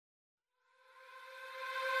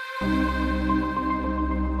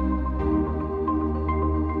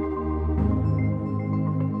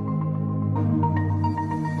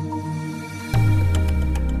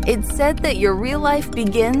It's said that your real life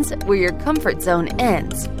begins where your comfort zone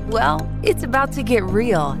ends. Well, it's about to get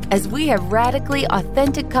real as we have radically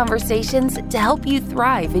authentic conversations to help you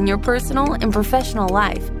thrive in your personal and professional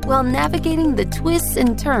life while navigating the twists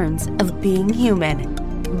and turns of being human.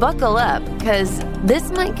 Buckle up, because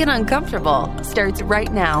This Might Get Uncomfortable starts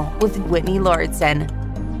right now with Whitney Lauritsen.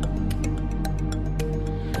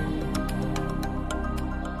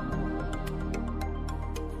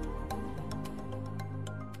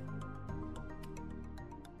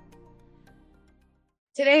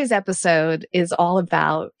 Today's episode is all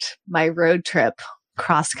about my road trip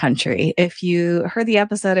cross country. If you heard the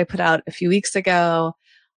episode I put out a few weeks ago,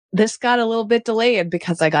 this got a little bit delayed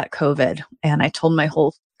because I got COVID, and I told my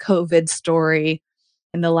whole COVID story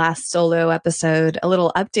in the last solo episode. A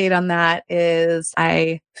little update on that is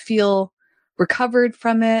I feel recovered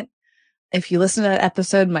from it. If you listen to that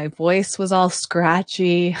episode, my voice was all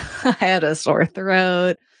scratchy. I had a sore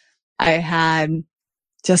throat. I had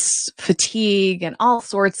just fatigue and all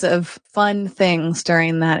sorts of fun things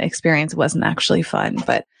during that experience. It wasn't actually fun,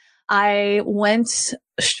 but I went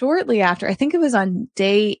shortly after, I think it was on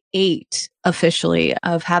day 8 officially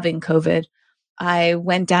of having COVID. I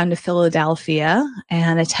went down to Philadelphia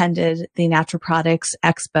and attended the Natural Products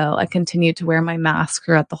Expo. I continued to wear my mask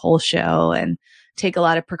throughout the whole show and take a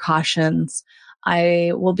lot of precautions.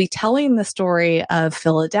 I will be telling the story of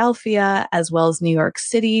Philadelphia as well as New York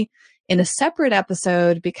City in a separate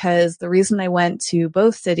episode, because the reason I went to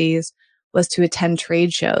both cities was to attend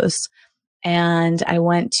trade shows. And I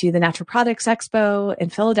went to the Natural Products Expo in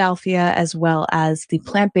Philadelphia, as well as the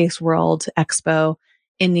Plant-Based World Expo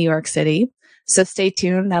in New York City. So stay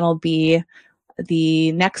tuned. That'll be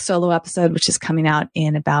the next solo episode, which is coming out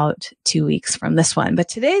in about 2 weeks from this one. But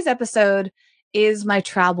today's episode is my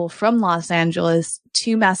travel from Los Angeles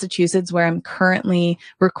to Massachusetts, where I'm currently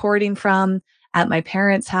recording from at my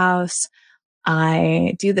parents' house.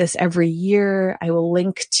 I do this every year. I will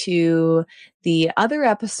link to the other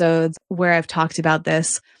episodes where I've talked about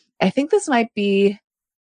this. I think this might be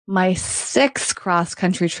my 6th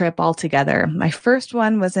cross-country trip altogether. My first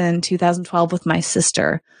one was in 2012 with my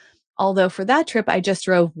sister, although for that trip, I just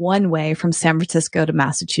drove one way from San Francisco to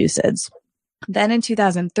Massachusetts. Then in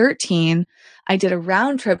 2013, I did a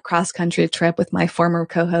round-trip cross-country trip with my former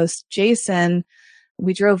co-host, Jason.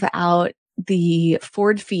 We drove out the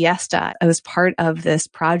Ford Fiesta. I was part of this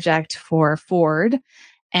project for Ford,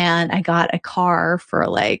 and I got a car for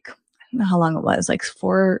I don't know how long it was,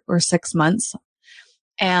 4 or 6 months,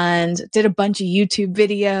 and did a bunch of YouTube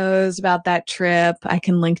videos about that trip. I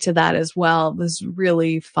can link to that as well. It was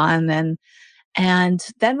really fun. And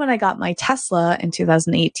then when I got my Tesla in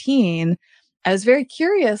 2018, I was very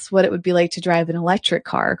curious what it would be like to drive an electric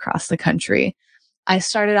car across the country. I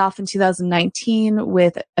started off in 2019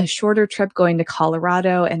 with a shorter trip going to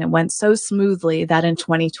Colorado, and it went so smoothly that in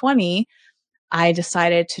 2020, I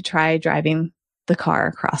decided to try driving the car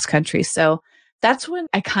across country. So that's when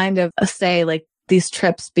I kind of say these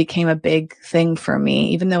trips became a big thing for me,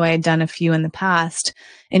 even though I had done a few in the past.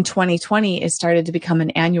 In 2020, it started to become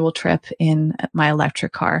an annual trip in my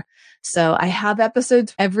electric car. So I have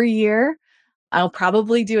episodes every year. I'll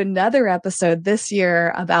probably do another episode this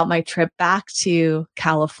year about my trip back to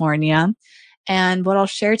California. And what I'll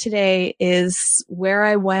share today is where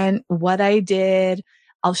I went, what I did.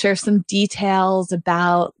 I'll share some details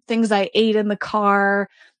about things I ate in the car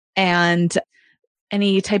and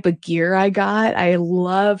any type of gear I got. I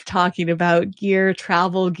love talking about gear,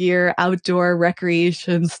 travel gear, outdoor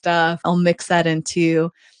recreation stuff. I'll mix that in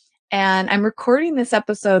too. And I'm recording this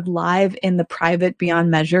episode live in the private Beyond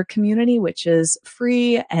Measure community, which is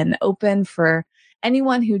free and open for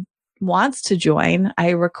anyone who wants to join.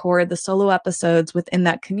 I record the solo episodes within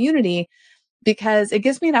that community because it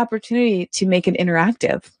gives me an opportunity to make it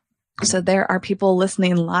interactive. So there are people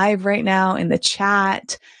listening live right now in the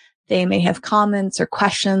chat. They may have comments or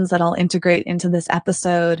questions that I'll integrate into this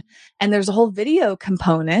episode. And there's a whole video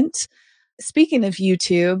component. Speaking of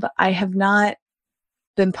YouTube, I have not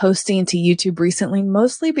been posting to YouTube recently,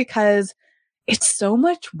 mostly because it's so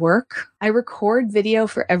much work. I record video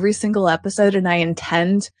for every single episode and I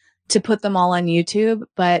intend to put them all on YouTube,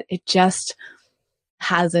 but it just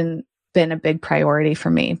hasn't been a big priority for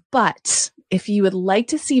me. But if you would like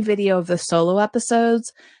to see video of the solo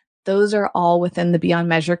episodes, those are all within the Beyond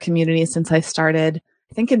Measure community since I started,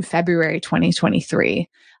 I think in February 2023.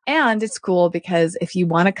 And it's cool because if you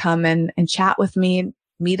want to come and chat with me,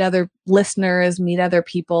 meet other listeners, meet other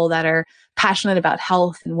people that are passionate about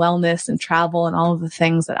health and wellness and travel and all of the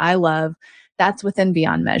things that I love, that's within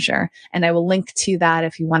Beyond Measure. And I will link to that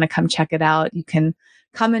if you want to come check it out. You can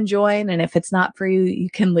come and join. And if it's not for you, you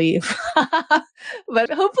can leave.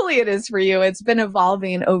 But hopefully it is for you. It's been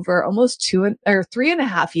evolving over almost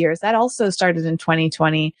 3.5 years. That also started in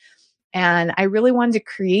 2020. And I really wanted to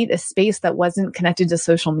create a space that wasn't connected to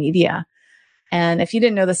social media. And if you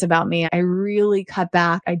didn't know this about me, I really cut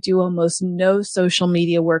back. I do almost no social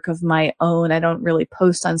media work of my own. I don't really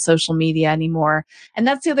post on social media anymore. And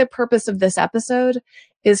that's the other purpose of this episode,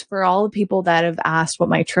 is for all the people that have asked what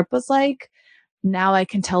my trip was like. Now I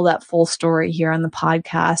can tell that full story here on the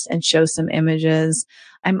podcast and show some images.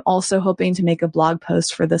 I'm also hoping to make a blog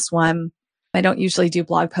post for this one. I don't usually do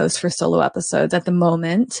blog posts for solo episodes at the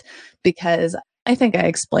moment because I think I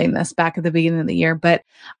explained this back at the beginning of the year, but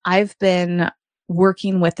I've been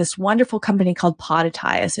working with this wonderful company called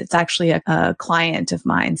Podetize. It's actually a client of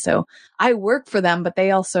mine. So I work for them, but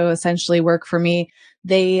they also essentially work for me.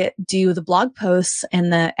 They do the blog posts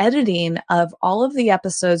and the editing of all of the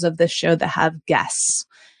episodes of this show that have guests.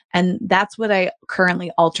 And that's what I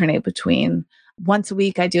currently alternate between. Once a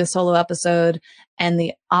week, I do a solo episode, and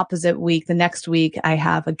the opposite week, the next week, I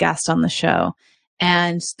have a guest on the show.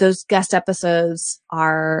 And those guest episodes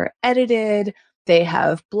are edited. They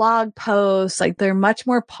have blog posts, like they're much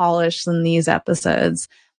more polished than these episodes.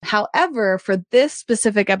 However, for this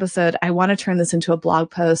specific episode, I want to turn this into a blog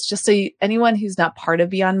post just so anyone who's not part of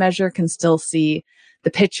Beyond Measure can still see the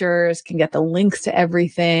pictures, can get the links to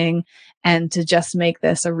everything, and to just make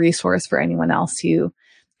this a resource for anyone else who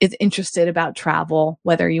is interested about travel,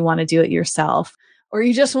 whether you want to do it yourself or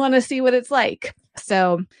you just want to see what it's like.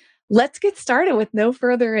 So let's get started with no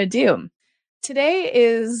further ado. Today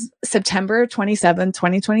is September 27,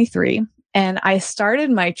 2023, and I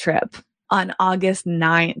started my trip on August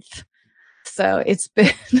 9th. So it's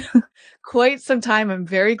been quite some time. I'm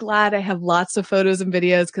very glad I have lots of photos and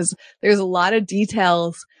videos because there's a lot of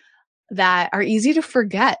details that are easy to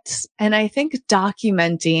forget. And I think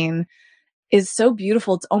documenting is so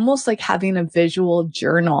beautiful. It's almost like having a visual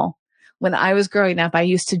journal. When I was growing up, I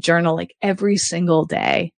used to journal like every single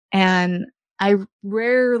day. And I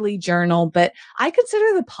rarely journal, but I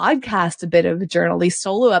consider the podcast a bit of a journal. These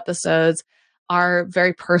solo episodes are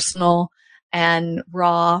very personal and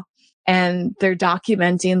raw, and they're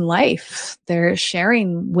documenting life. They're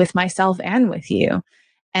sharing with myself and with you.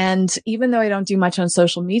 And even though I don't do much on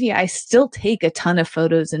social media, I still take a ton of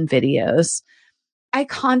photos and videos. I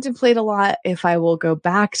contemplate a lot if I will go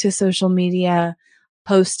back to social media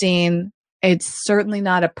posting. It's certainly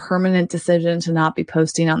not a permanent decision to not be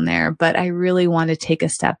posting on there, but I really want to take a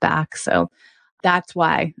step back. So that's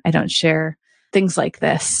why I don't share things like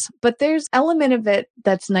this. But there's an element of it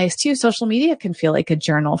that's nice too. Social media can feel like a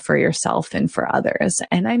journal for yourself and for others.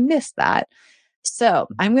 And I miss that. So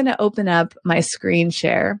I'm going to open up my screen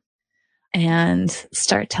share and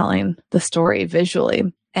start telling the story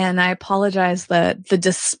visually. And I apologize that the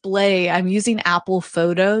display, I'm using Apple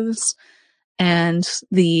Photos, and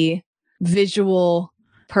the visual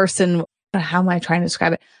person, how am I trying to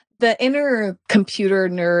describe it? The inner computer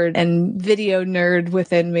nerd and video nerd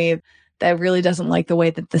within me that really doesn't like the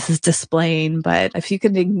way that this is displaying. But if you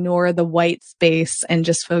can ignore the white space and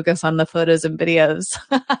just focus on the photos and videos,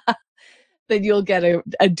 then you'll get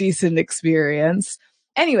a decent experience.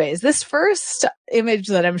 Anyways, this first image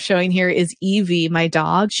that I'm showing here is Evie, my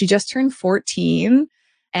dog. She just turned 14.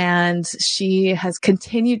 And she has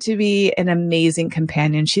continued to be an amazing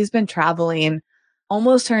companion. She's been traveling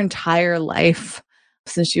almost her entire life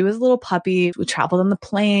since she was a little puppy. We traveled on the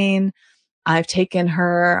plane. I've taken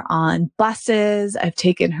her on buses. I've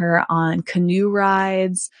taken her on canoe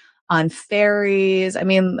rides, on ferries. I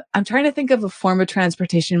mean, I'm trying to think of a form of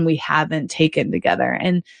transportation we haven't taken together.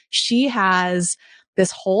 And she has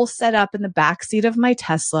this whole setup in the backseat of my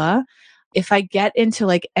Tesla. If I get into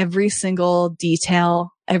like every single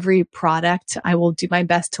detail, every product, I will do my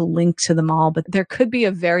best to link to them all, but there could be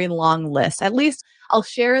a very long list. At least I'll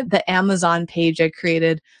share the Amazon page I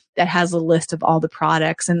created that has a list of all the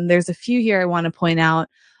products. And there's a few here I want to point out,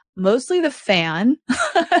 mostly the fan.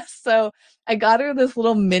 So I got her this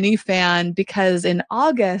little mini fan because in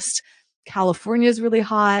August, California is really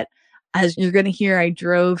hot. As you're going to hear, I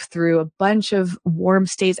drove through a bunch of warm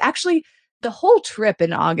states. Actually, the whole trip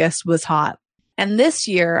in August was hot. And this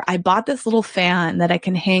year, I bought this little fan that I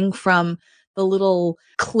can hang from the little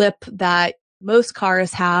clip that most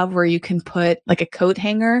cars have where you can put like a coat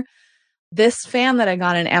hanger. This fan that I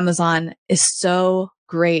got on Amazon is so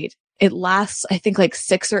great. It lasts, I think, like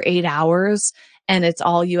 6 or 8 hours, and it's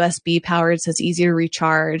all USB powered, so it's easy to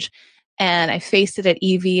recharge. And I faced it at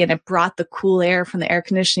Evie, and it brought the cool air from the air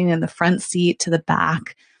conditioning in the front seat to the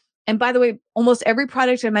back. And by the way, almost every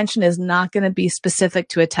product I mentioned is not going to be specific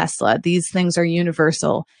to a Tesla. These things are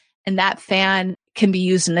universal. And that fan can be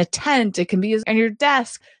used in a tent. It can be used on your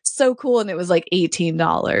desk. So cool. And it was like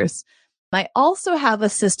 $18. I also have a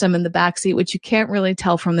system in the backseat, which you can't really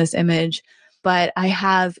tell from this image, but I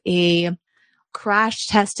have a crash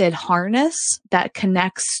tested harness that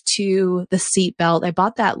connects to the seat belt. I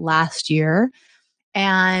bought that last year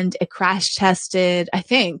and it crash tested, I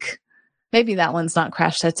think. Maybe that one's not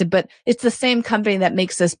crash tested, but it's the same company that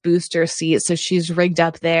makes this booster seat. So she's rigged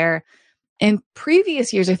up there. In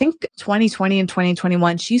previous years, I think 2020 and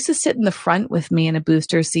 2021, she used to sit in the front with me in a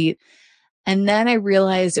booster seat. And then I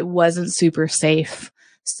realized it wasn't super safe.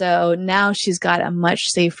 So now she's got a much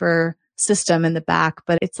safer system in the back,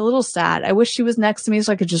 but it's a little sad. I wish she was next to me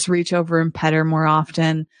so I could just reach over and pet her more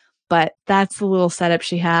often. But that's the little setup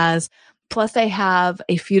she has. Plus, I have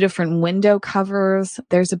a few different window covers.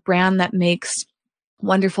 There's a brand that makes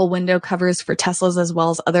wonderful window covers for Teslas as well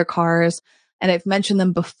as other cars. And I've mentioned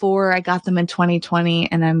them before. I got them in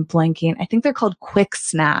 2020 and I'm blanking. I think they're called Quick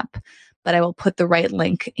Snap, but I will put the right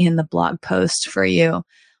link in the blog post for you.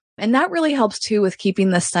 And that really helps too with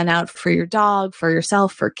keeping the sun out for your dog, for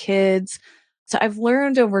yourself, for kids. So I've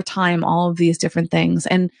learned over time all of these different things,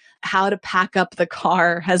 and how to pack up the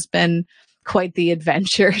car has been quite the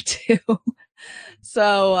adventure too.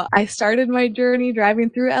 So I started my journey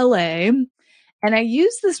driving through LA, and I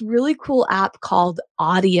use this really cool app called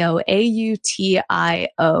Audio,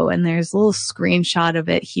 AUTIO, and there's a little screenshot of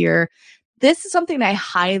it here. This is something I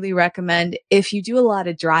highly recommend if you do a lot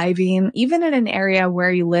of driving, even in an area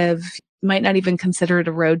where you live, you might not even consider it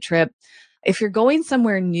a road trip. If you're going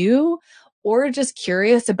somewhere new or just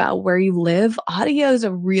curious about where you live, Audio is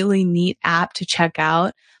a really neat app to check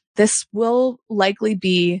out. This will likely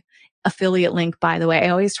be affiliate link, by the way. I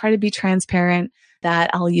always try to be transparent that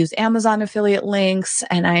I'll use Amazon affiliate links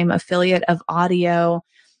and I'm affiliate of Audio.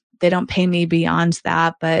 They don't pay me beyond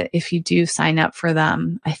that, but if you do sign up for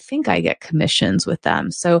them, I think I get commissions with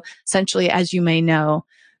them. So essentially, as you may know,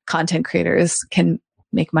 content creators can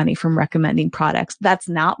make money from recommending products. That's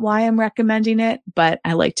not why I'm recommending it, but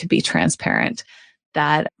I like to be transparent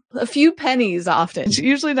that a few pennies often,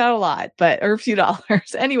 usually not a lot, or a few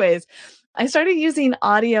dollars. Anyways, I started using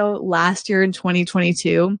Audio last year in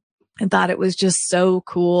 2022 and thought it was just so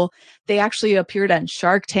cool. They actually appeared on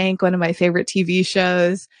Shark Tank, one of my favorite TV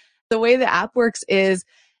shows. The way the app works is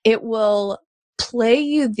it will play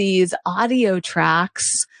you these audio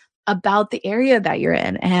tracks about the area that you're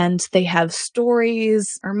in. And they have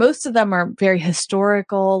stories, or most of them are very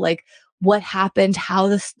historical, like what happened, how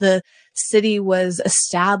the city was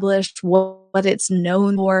established, what it's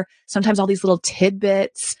known for, sometimes all these little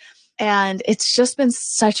tidbits. And it's just been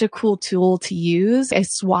such a cool tool to use. I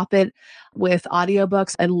swap it with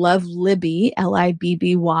audiobooks. I love Libby,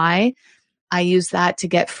 Libby. I use that to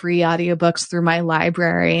get free audiobooks through my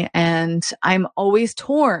library. And I'm always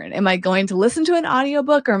torn. Am I going to listen to an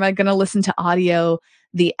audiobook or am I going to listen to Audio,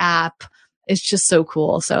 the app? It's just so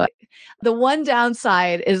cool. So the one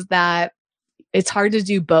downside is that it's hard to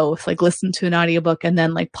do both, like listen to an audiobook and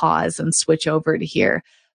then like pause and switch over to here.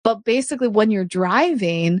 But basically when you're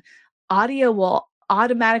driving, Audio will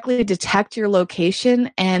automatically detect your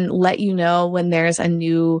location and let you know when there's a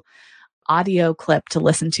new audio clip to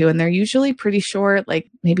listen to. And they're usually pretty short, like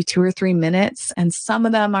maybe 2 or 3 minutes. And some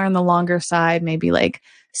of them are on the longer side, maybe like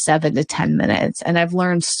 7 to 10 minutes. And I've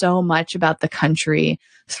learned so much about the country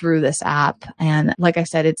through this app. And like I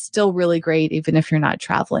said, it's still really great, even if you're not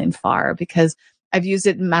traveling far, because I've used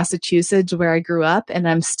it in Massachusetts where I grew up and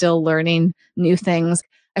I'm still learning new things.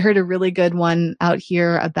 I heard a really good one out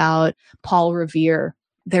here about Paul Revere.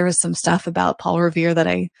 There was some stuff about Paul Revere that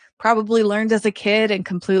I probably learned as a kid and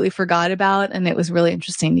completely forgot about. And it was really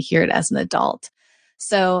interesting to hear it as an adult.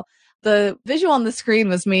 So the visual on the screen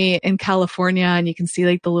was me in California, and you can see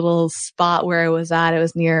like the little spot where I was at. It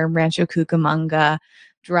was near Rancho Cucamonga,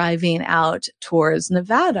 driving out towards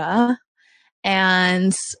Nevada.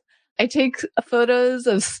 And I take photos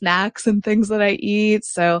of snacks and things that I eat.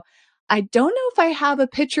 So I don't know if I have a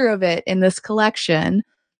picture of it in this collection,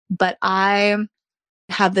 but I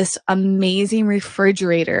have this amazing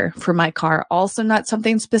refrigerator for my car. Also not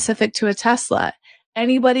something specific to a Tesla.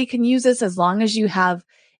 Anybody can use this as long as you have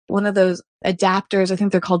one of those adapters. I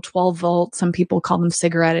think they're called 12 volt. Some people call them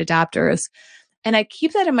cigarette adapters. And I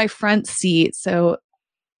keep that in my front seat. So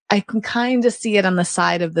I can kind of see it on the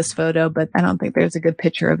side of this photo, but I don't think there's a good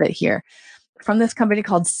picture of it here. From this company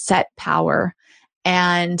called Set Power.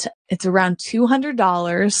 And it's around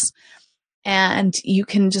 $200. And you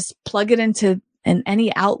can just plug it into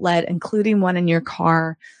any outlet, including one in your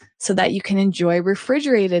car. so that you can enjoy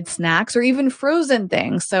refrigerated snacks or even frozen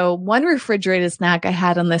things. So one refrigerated snack I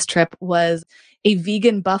had on this trip was a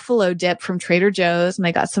vegan buffalo dip from Trader Joe's, and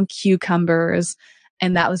I got some cucumbers,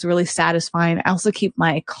 and that was really satisfying. I also keep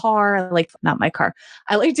my car, not my car.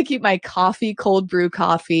 I like to keep my coffee, cold brew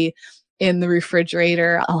coffee in the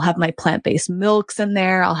refrigerator. I'll have my plant-based milks in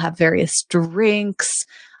there. I'll have various drinks.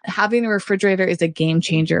 Having a refrigerator is a game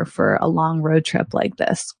changer for a long road trip like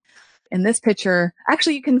this. In this picture,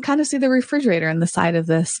 actually, you can kind of see the refrigerator on the side of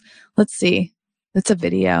this. Let's see. It's a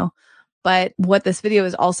video. But what this video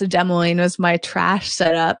is also demoing was my trash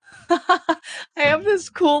setup. I have this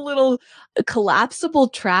cool little collapsible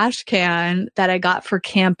trash can that I got for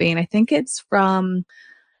camping. I think it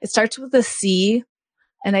starts with a C,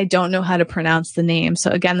 and I don't know how to pronounce the name.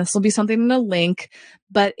 So again, this will be something in a link,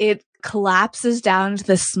 but it collapses down to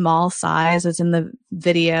the small size as in the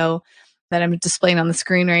video that I'm displaying on the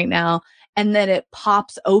screen right now. And then it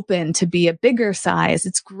pops open to be a bigger size.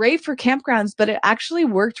 It's great for campgrounds, but it actually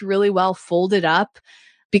worked really well folded up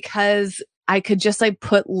because I could just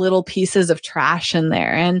put little pieces of trash in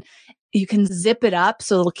there, and you can zip it up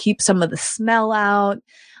so it'll keep some of the smell out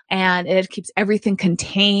and it keeps everything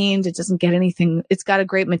contained. It doesn't get anything. It's got a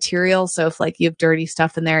great material. So if you have dirty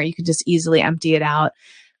stuff in there, you can just easily empty it out.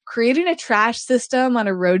 Creating a trash system on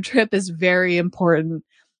a road trip is very important.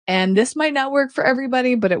 And this might not work for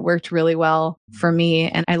everybody, but it worked really well for me.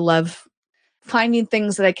 And I love finding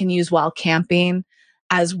things that I can use while camping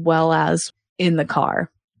as well as in the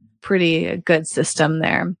car. Pretty good system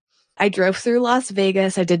there. I drove through Las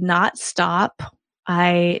Vegas. I did not stop.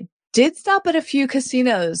 I did stop at a few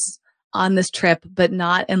casinos on this trip, but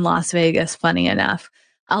not in Las Vegas, funny enough.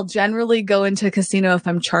 I'll generally go into a casino if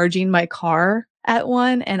I'm charging my car at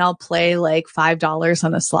one, and I'll play $5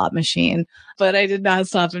 on a slot machine. But I did not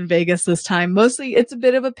stop in Vegas this time. Mostly it's a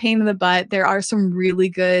bit of a pain in the butt. There are some really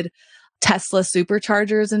good Tesla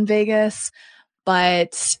superchargers in Vegas,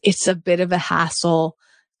 but it's a bit of a hassle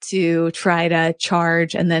to try to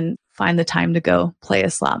charge and then find the time to go play a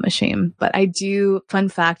slot machine. But fun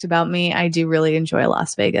fact about me, I do really enjoy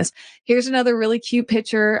Las Vegas. Here's another really cute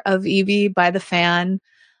picture of Evie by the fan.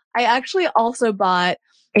 I actually also bought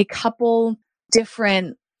a couple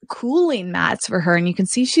different cooling mats for her, and you can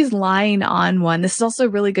see she's lying on one. This is also a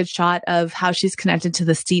really good shot of how she's connected to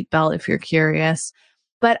the seat belt if you're curious.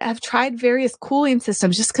 But I've tried various cooling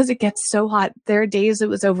systems just because it gets so hot. There are days it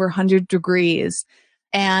was over 100 degrees.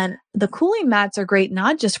 And the cooling mats are great,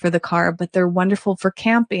 not just for the car, but they're wonderful for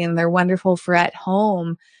camping. They're wonderful for at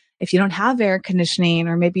home. If you don't have air conditioning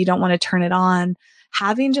or maybe you don't want to turn it on,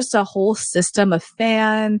 having just a whole system of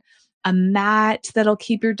fan, a mat that'll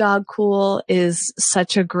keep your dog cool is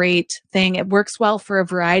such a great thing. It works well for a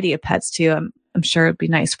variety of pets too. I'm sure it'd be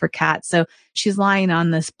nice for cats. So she's lying on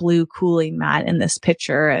this blue cooling mat in this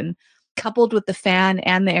picture, and coupled with the fan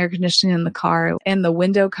and the air conditioning in the car and the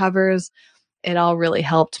window covers, it all really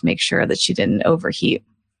helped make sure that she didn't overheat.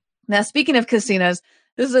 Now, speaking of casinos,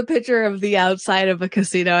 this is a picture of the outside of a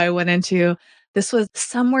casino I went into. This was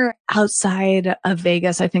somewhere outside of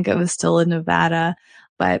Vegas. I think it was still in Nevada,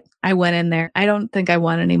 but I went in there. I don't think I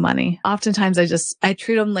won any money. Oftentimes I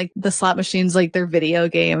treat them like the slot machines, like they're video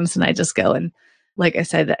games. And I just go and, like I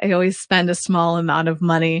said, I always spend a small amount of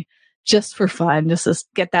money just for fun, just to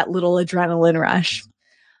get that little adrenaline rush.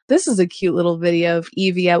 This is a cute little video of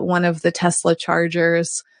Evie at one of the Tesla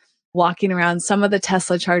chargers walking around. Some of the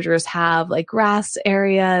Tesla chargers have grass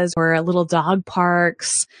areas or little dog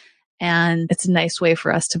parks. And it's a nice way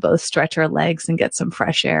for us to both stretch our legs and get some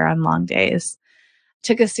fresh air on long days.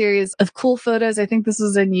 Took a series of cool photos. I think this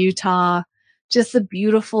was in Utah. Just the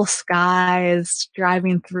beautiful skies,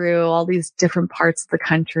 driving through all these different parts of the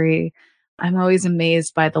country. I'm always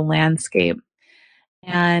amazed by the landscape.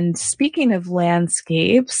 And speaking of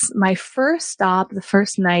landscapes, my first stop, the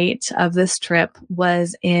first night of this trip,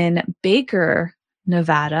 was in Baker,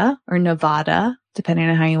 Nevada, or Nevada, depending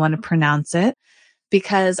on how you want to pronounce it,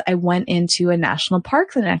 because I went into a national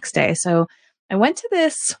park the next day. So I went to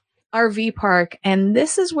this RV park, and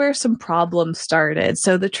this is where some problems started.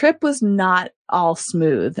 So the trip was not all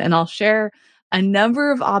smooth, and I'll share a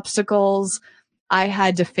number of obstacles I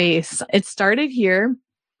had to face. It started here.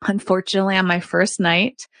 Unfortunately, on my first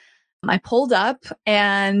night, I pulled up,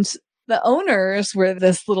 and the owners were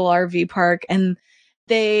this little RV park, and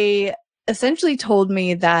they essentially told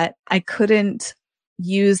me that I couldn't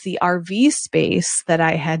use the RV space that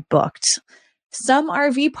I had booked. Some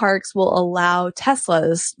RV parks will allow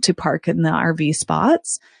Teslas to park in the RV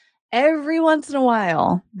spots. Every once in a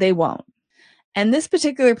while, they won't. And this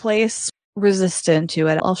particular place resistant to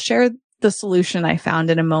it. I'll share the solution I found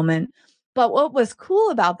in a moment. But what was cool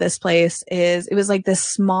about this place is it was like this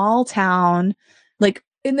small town, like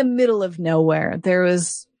in the middle of nowhere. There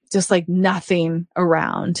was just like nothing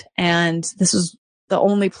around. And this was the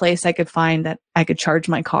only place I could find that I could charge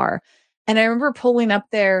my car. And I remember pulling up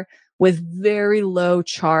there with very low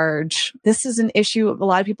charge. This is an issue a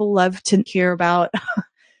lot of people love to hear about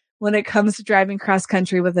when it comes to driving cross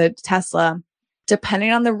country with a Tesla.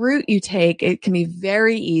 Depending on the route you take, it can be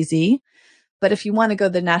very easy. But if you want to go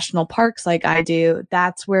to the national parks like I do,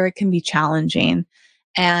 that's where it can be challenging.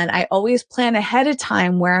 And I always plan ahead of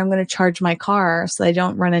time where I'm going to charge my car so I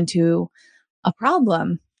don't run into a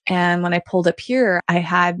problem. And when I pulled up here, I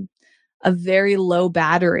had a very low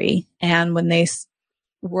battery. And when they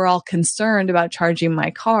were all concerned about charging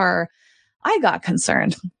my car, I got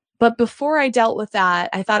concerned. But before I dealt with that,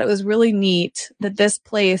 I thought it was really neat that this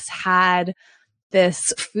place had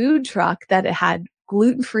this food truck that it had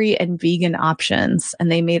gluten-free and vegan options,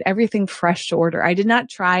 and they made everything fresh to order. I did not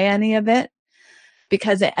try any of it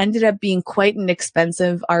because it ended up being quite an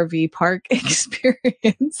expensive RV park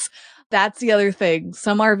experience. That's the other thing.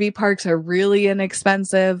 Some RV parks are really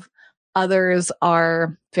inexpensive. Others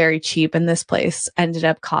are very cheap. And this place ended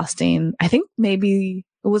up costing, I think maybe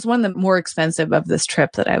it was one of the more expensive of this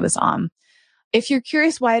trip that I was on. If you're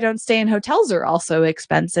curious why I don't stay in hotels, are also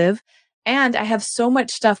expensive. And I have so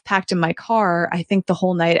much stuff packed in my car. I think the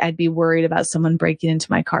whole night I'd be worried about someone breaking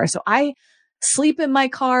into my car. So I sleep in my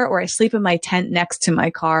car, or I sleep in my tent next to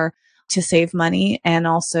my car to save money and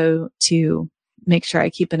also to make sure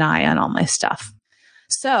I keep an eye on all my stuff.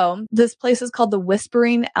 So this place is called the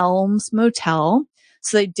Whispering Elms Motel.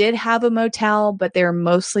 So they did have a motel, but they're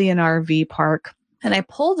mostly an RV park. And I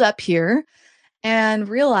pulled up here and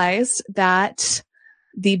realized that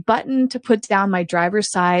the button to put down my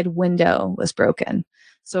driver's side window was broken.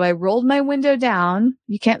 So I rolled my window down.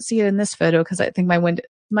 You can't see it in this photo because I think my window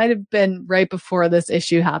might have been right before this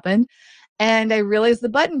issue happened. And I realized the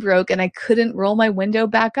button broke and I couldn't roll my window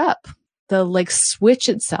back up. The switch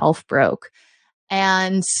itself broke.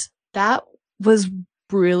 And that was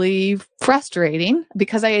really frustrating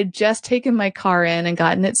because I had just taken my car in and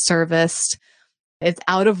gotten it serviced. It's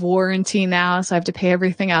out of warranty now, so I have to pay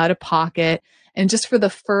everything out of pocket. And just for the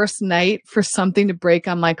first night for something to break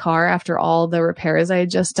on my car after all the repairs I had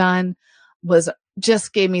just done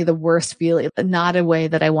just gave me the worst feeling, not a way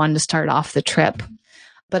that I wanted to start off the trip.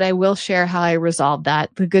 But I will share how I resolved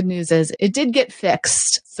that. The good news is it did get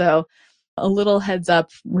fixed. So a little heads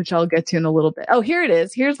up, which I'll get to in a little bit. Oh, here it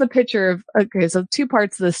is. Here's the picture of, okay, so two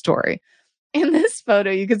parts of the story. In this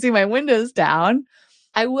photo, you can see my windows down.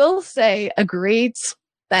 I will say a great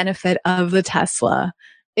benefit of the Tesla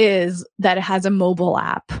is that it has a mobile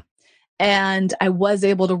app. And I was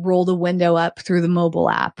able to roll the window up through the mobile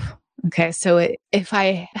app. Okay, so if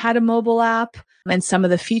I had a mobile app and some of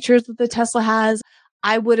the features that the Tesla has,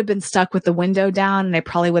 I would have been stuck with the window down and I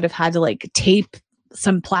probably would have had to tape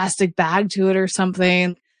some plastic bag to it or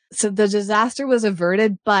something. So the disaster was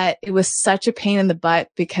averted, but it was such a pain in the butt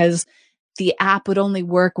because the app would only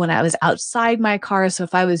work when I was outside my car. So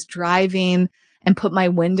if I was driving and put my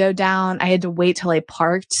window down, I had to wait till I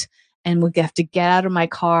parked and would have to get out of my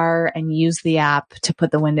car and use the app to put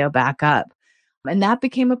the window back up. And that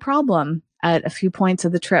became a problem at a few points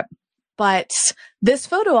of the trip. But this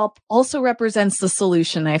photo also represents the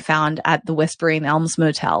solution I found at the Whispering Elms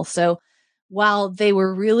Motel. So while they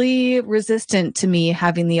were really resistant to me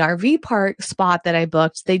having the RV park spot that I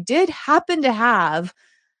booked, they did happen to have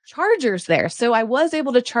chargers there. So I was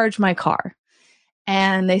able to charge my car.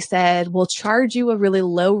 And they said, we'll charge you a really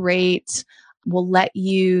low rate. We'll let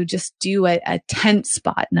you just do a tent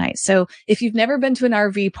spot night. So if you've never been to an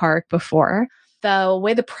RV park before, the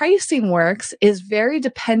way the pricing works is very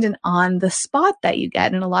dependent on the spot that you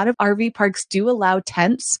get. And a lot of RV parks do allow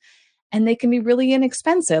tents and they can be really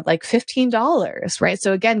inexpensive, like $15, right?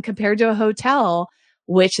 So again, compared to a hotel,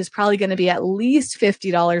 which is probably going to be at least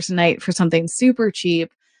 $50 a night for something super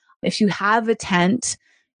cheap. If you have a tent,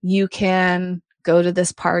 you can go to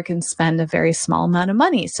this park and spend a very small amount of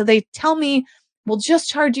money. So they tell me, we'll just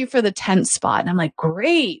charge you for the tent spot. And I'm like,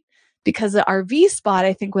 great. Because the RV spot,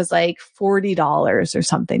 I think, was like $40 or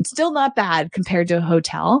something. Still not bad compared to a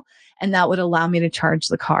hotel. And that would allow me to charge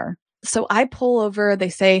the car. So I pull over. They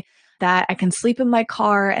say that I can sleep in my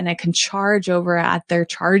car and I can charge over at their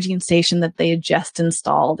charging station that they had just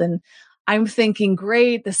installed. And I'm thinking,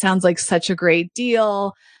 great, this sounds like such a great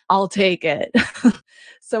deal. I'll take it.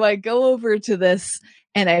 So I go over to this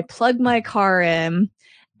and I plug my car in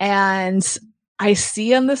and I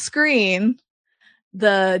see on the screen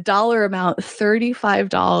the dollar amount,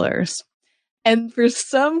 $35. And for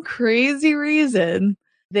some crazy reason,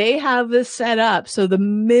 They have this set up. So the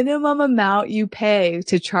minimum amount you pay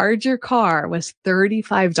to charge your car was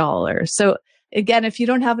 $35. So again, if you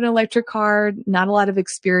don't have an electric car, not a lot of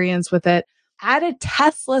experience with it, add a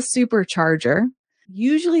Tesla supercharger.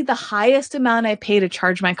 Usually the highest amount I pay to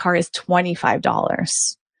charge my car is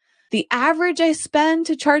 $25. The average I spend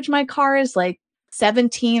to charge my car is like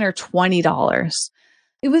 $17 or $20.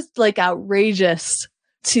 It was like outrageous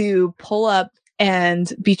to pull up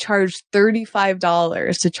and be charged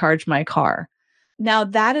 $35 to charge my car. Now,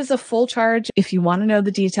 that is a full charge. If you want to know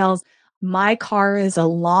the details, my car is a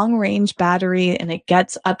long range battery and it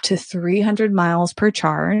gets up to 300 miles per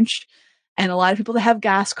charge. And a lot of people that have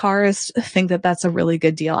gas cars think that that's a really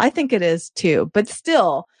good deal. I think it is too, but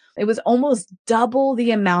still, it was almost double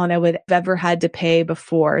the amount I would have ever had to pay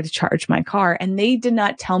before to charge my car. And they did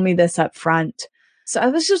not tell me this up front. So I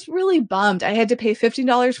was just really bummed. I had to pay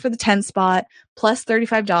 $15 for the 10 spot plus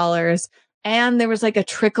 $35. And there was like a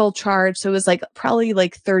trickle charge. So it was like probably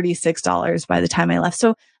like $36 by the time I left.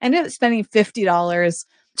 So I ended up spending $50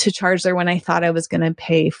 to charge there when I thought I was going to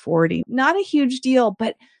pay $40. Not a huge deal,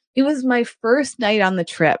 but it was my first night on the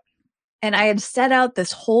trip. And I had set out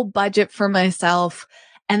this whole budget for myself.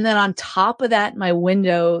 And then on top of that, my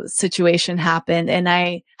window situation happened and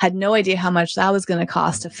I had no idea how much that was going to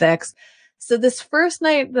cost to fix. So this first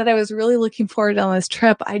night that I was really looking forward to on this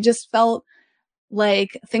trip, I just felt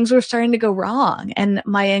like things were starting to go wrong and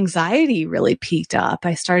my anxiety really peaked up.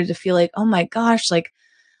 I started to feel like, oh my gosh, like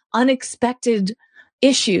unexpected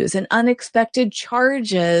issues and unexpected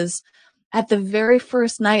charges at the very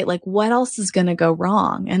first night. Like what else is going to go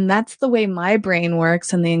wrong? And that's the way my brain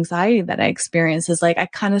works. And the anxiety that I experience is like, I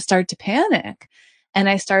kind of start to panic and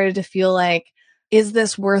I started to feel like, is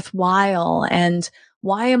this worthwhile? And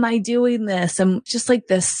why am I doing this? And just like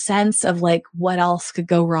this sense of like, what else could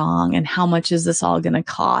go wrong? And how much is this all going to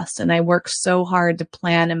cost? And I work so hard to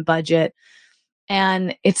plan and budget.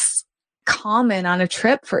 And it's common on a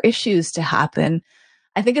trip for issues to happen.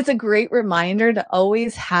 I think it's a great reminder to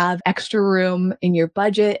always have extra room in your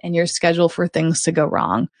budget and your schedule for things to go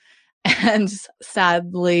wrong. And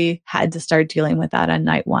sadly, had to start dealing with that on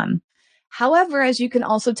night one. However, as you can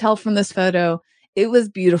also tell from this photo, it was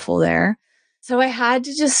beautiful there. So I had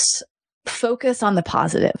to just focus on the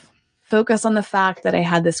positive, focus on the fact that I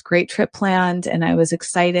had this great trip planned and I was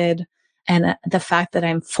excited. And the fact that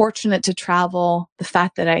I'm fortunate to travel, the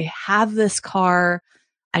fact that I have this car,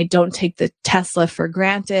 I don't take the Tesla for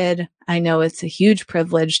granted. I know it's a huge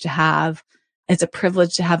privilege to have. It's a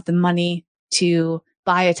privilege to have the money to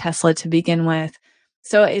buy a Tesla to begin with.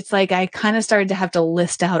 So it's like I kind of started to have to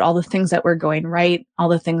list out all the things that were going right, all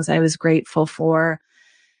the things I was grateful for,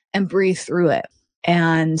 and breathe through it.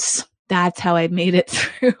 And that's how I made it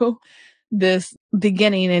through this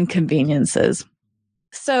beginning inconveniences.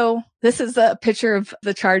 So this is a picture of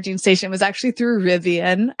the charging station. It was actually through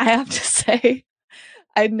Rivian. I have to say,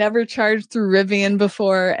 I'd never charged through Rivian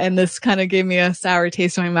before. And this kind of gave me a sour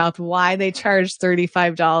taste in my mouth. Why they charge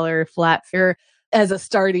 $35 flat fare as a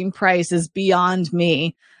starting price is beyond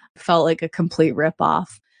me. Felt like a complete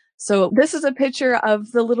ripoff. So this is a picture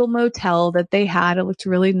of the little motel that they had. It looked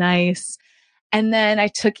really nice. And then I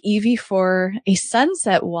took Evie for a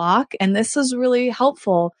sunset walk. And this was really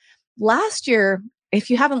helpful. Last year, if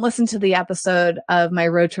you haven't listened to the episode of my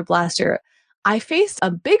road trip last year, I faced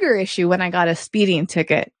a bigger issue when I got a speeding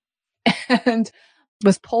ticket and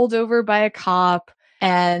was pulled over by a cop.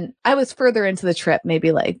 And I was further into the trip,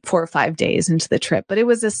 maybe like 4 or 5 days into the trip. But it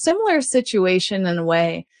was a similar situation in a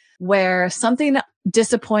way where something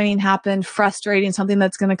disappointing happened, frustrating, something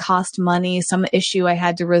that's going to cost money, some issue I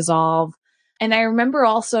had to resolve. And I remember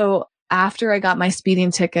also after I got my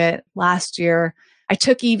speeding ticket last year, I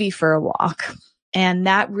took Evie for a walk. And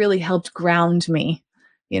that really helped ground me.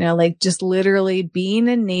 You know, like just literally being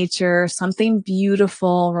in nature, something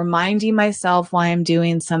beautiful, reminding myself why I'm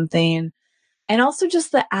doing something. And also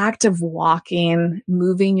just the act of walking,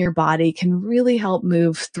 moving your body can really help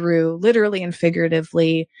move through, literally and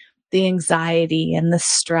figuratively, the anxiety and the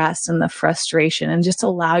stress and the frustration and just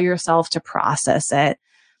allow yourself to process it.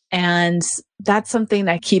 And that's something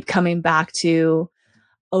I keep coming back to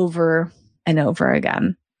over and over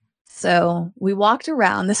again. So we walked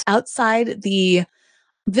around this outside the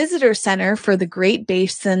visitor center for the Great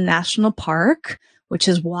Basin National Park, which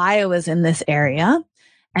is why I was in this area.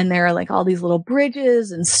 And there are like all these little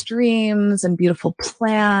bridges and streams and beautiful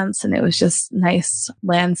plants. And it was just nice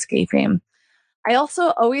landscaping. I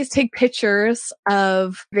also always take pictures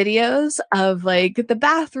of videos of like the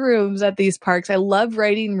bathrooms at these parks. I love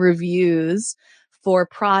writing reviews for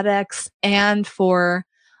products and for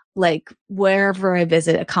like wherever I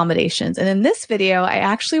visit accommodations. And in this video, I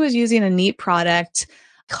actually was using a neat product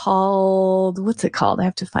called, what's it called? I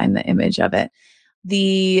have to find the image of it.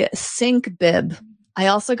 The Sync Bib. I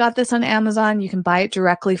also got this on Amazon. You can buy it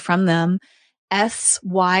directly from them.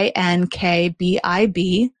 SYNKBIB.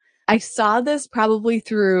 I saw this probably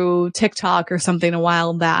through TikTok or something a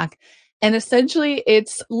while back. And essentially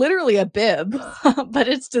it's literally a bib, but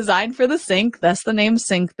it's designed for the sink. That's the name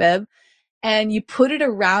Sync Bib. And you put it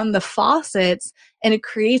around the faucets and it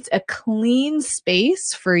creates a clean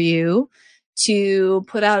space for you to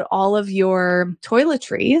put out all of your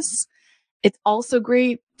toiletries. It's also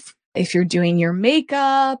great if you're doing your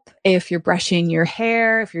makeup, if you're brushing your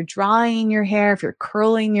hair, if you're drying your hair, if you're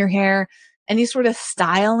curling your hair, any sort of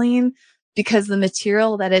styling, because the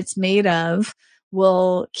material that it's made of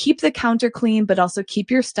will keep the counter clean, but also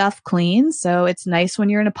keep your stuff clean. So it's nice when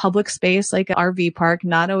you're in a public space like an RV park,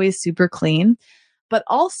 not always super clean. But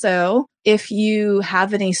also, if you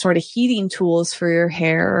have any sort of heating tools for your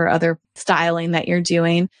hair or other styling that you're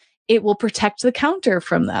doing, it will protect the counter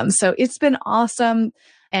from them. So it's been awesome.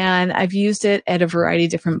 And I've used it at a variety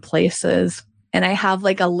of different places. And I have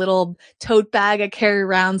like a little tote bag I carry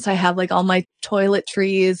around. So I have like all my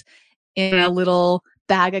toiletries in a little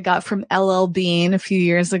bag I got from LL Bean a few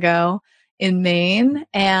years ago in Maine.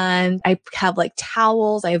 And I have like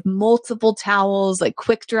towels. I have multiple towels, like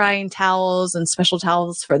quick drying towels and special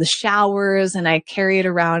towels for the showers. And I carry it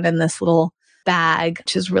around in this little bag,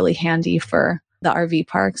 which is really handy for the RV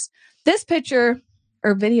parks. This picture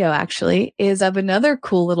or video actually is of another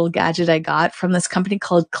cool little gadget I got from this company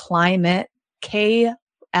called Climate, Klymit.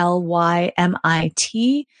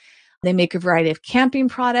 They make a variety of camping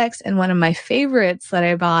products. And one of my favorites that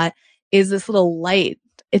I bought is this little light.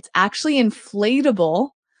 It's actually inflatable.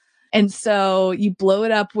 And so you blow it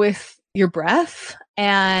up with your breath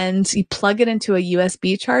and you plug it into a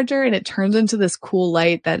USB charger and it turns into this cool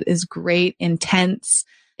light that is great, intense.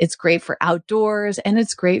 It's great for outdoors and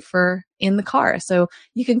it's great for in the car. So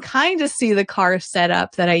you can kind of see the car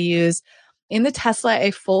setup that I use. In the Tesla, I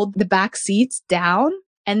fold the back seats down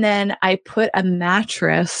and then I put a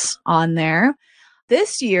mattress on there.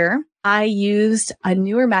 This year, I used a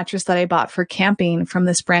newer mattress that I bought for camping from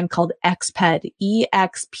this brand called Exped,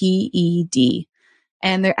 EXPED.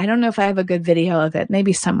 And I don't know if I have a good video of it.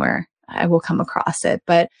 Maybe somewhere I will come across it.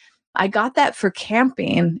 But I got that for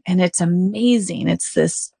camping and it's amazing. It's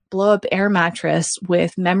this blow up air mattress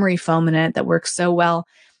with memory foam in it that works so well.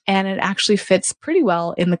 And it actually fits pretty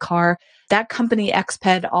well in the car. That company,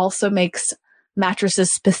 Exped, also makes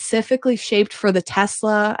mattresses specifically shaped for the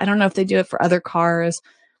Tesla. I don't know if they do it for other cars.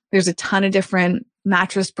 There's a ton of different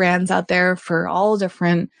mattress brands out there for all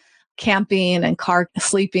different camping and car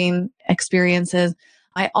sleeping experiences.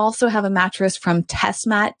 I also have a mattress from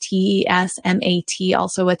Tesmat, TESMAT,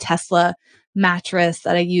 also a Tesla mattress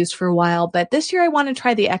that I used for a while. But this year I want to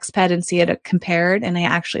try the Exped and see it compared. And I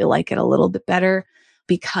actually like it a little bit better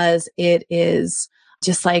because it is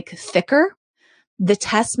just like thicker. The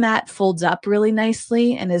Tesmat folds up really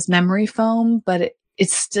nicely and is memory foam, but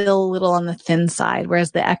it's still a little on the thin side.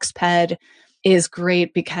 Whereas the Exped is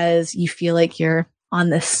great because you feel like you're on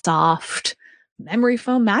this soft memory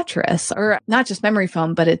foam mattress, or not just memory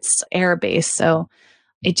foam, but it's air based. So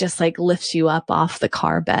it just like lifts you up off the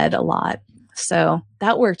car bed a lot. So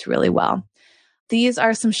that worked really well. These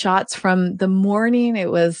are some shots from the morning. It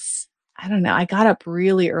was, I don't know, I got up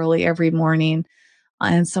really early every morning,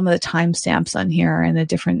 and some of the timestamps on here are in a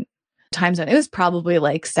different time zone. It was probably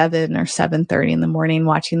like 7 or 7:30 in the morning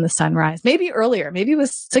watching the sunrise, maybe earlier, maybe it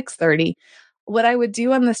was 6:30. What I would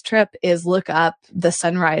do on this trip is look up the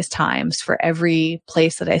sunrise times for every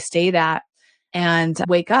place that I stayed at and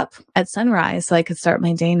wake up at sunrise so I could start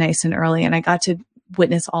my day nice and early. And I got to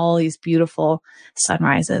witness all these beautiful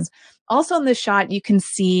sunrises. Also in this shot, you can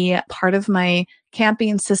see part of my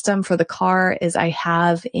camping system for the car is I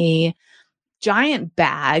have a giant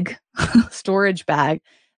bag, storage bag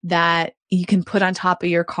that you can put on top of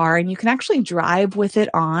your car and you can actually drive with it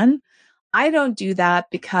on. I don't do that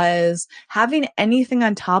because having anything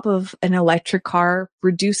on top of an electric car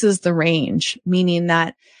reduces the range, meaning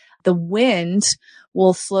that the wind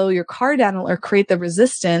will slow your car down or create the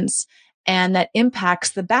resistance, and that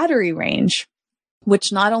impacts the battery range,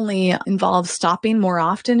 which not only involves stopping more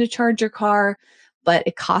often to charge your car, but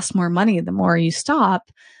it costs more money the more you stop.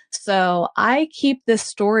 So I keep this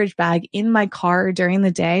storage bag in my car during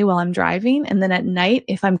the day while I'm driving. And then at night,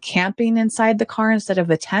 if I'm camping inside the car instead of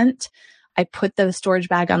a tent, I put the storage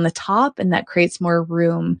bag on the top and that creates more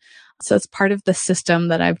room. So it's part of the system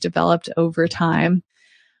that I've developed over time.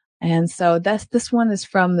 And so this one is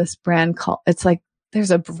from this brand called, it's like,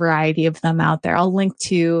 there's a variety of them out there. I'll link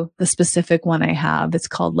to the specific one I have. It's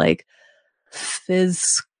called like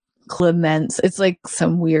Fizz Clements. It's like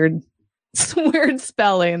some weird, some weird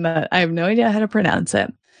spelling that I have no idea how to pronounce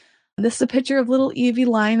it. This is a picture of little Evie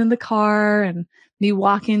lying in the car and me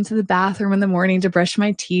walking to the bathroom in the morning to brush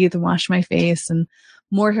my teeth and wash my face, and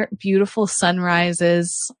more beautiful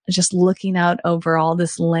sunrises, just looking out over all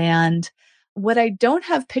this land. What I don't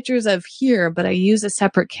have pictures of here, but I use a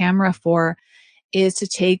separate camera for, is to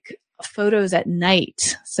take photos at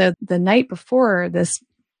night. So the night before this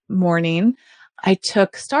morning, I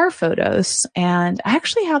took star photos, and I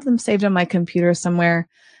actually have them saved on my computer somewhere.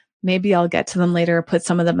 Maybe I'll get to them later, put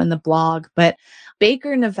some of them in the blog. But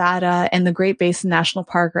Baker, Nevada and the Great Basin National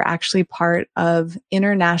Park are actually part of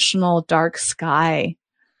international dark sky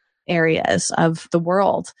areas of the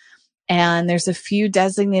world. And there's a few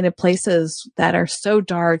designated places that are so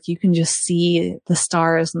dark, you can just see the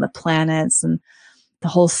stars and the planets and the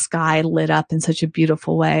whole sky lit up in such a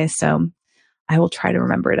beautiful way. So I will try to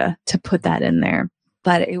remember to put that in there.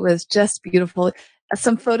 But it was just beautiful.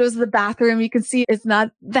 Some photos of the bathroom. You can see it's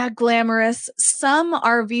not that glamorous. Some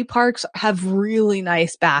RV parks have really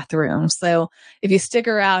nice bathrooms. So if you stick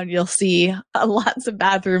around, you'll see lots of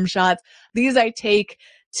bathroom shots. These I take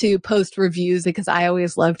to post reviews because I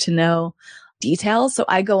always love to know details. So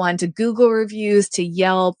I go on to Google reviews, to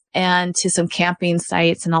Yelp, and to some camping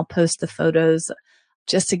sites, and I'll post the photos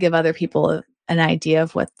just to give other people an idea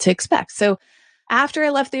of what to expect. So after I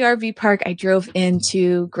left the RV park, I drove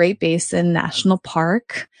into Great Basin National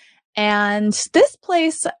Park. And this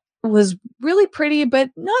place was really pretty, but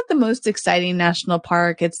not the most exciting national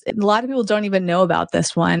park. A lot of people don't even know about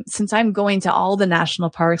this one. Since I'm going to all the national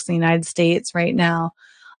parks in the United States right now,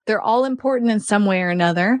 they're all important in some way or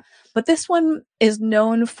another. But this one is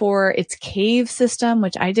known for its cave system,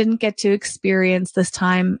 which I didn't get to experience this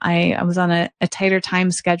time. I was on a tighter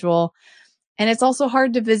time schedule. And it's also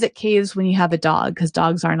hard to visit caves when you have a dog because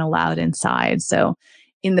dogs aren't allowed inside. So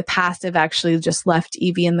in the past, I've actually just left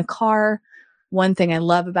Evie in the car. One thing I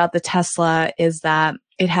love about the Tesla is that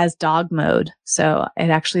it has dog mode. So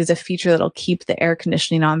it actually is a feature that'll keep the air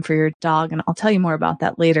conditioning on for your dog. And I'll tell you more about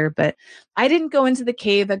that later. But I didn't go into the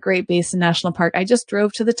cave at Great Basin National Park. I just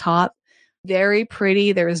drove to the top. Very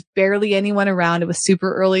pretty. There was barely anyone around. It was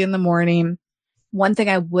super early in the morning. One thing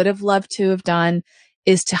I would have loved to have done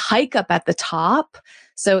is to hike up at the top.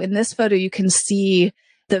 So in this photo, you can see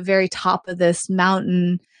the very top of this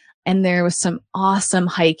mountain, and there was some awesome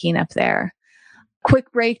hiking up there.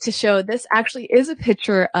 Quick break to show this actually is a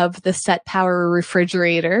picture of the Set Power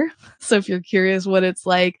refrigerator. So if you're curious what it's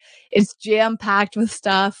like, it's jam-packed with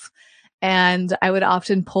stuff. And I would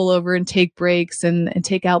often pull over and take breaks and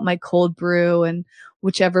take out my cold brew and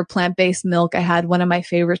whichever plant-based milk I had. One of my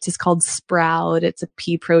favorites is called Sprout. It's a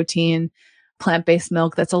pea protein plant-based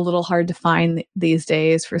milk that's a little hard to find these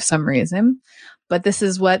days for some reason. But this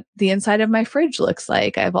is what the inside of my fridge looks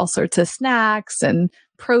like. I have all sorts of snacks and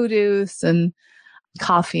produce and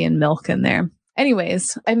coffee and milk in there.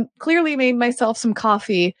 Anyways, I clearly made myself some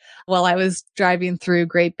coffee while I was driving through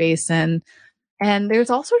Great Basin. And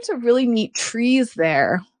there's all sorts of really neat trees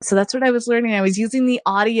there. So that's what I was learning. I was using the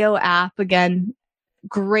audio app again,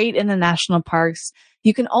 great in the national parks.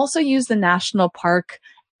 You can also use the national park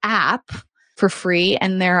app for free,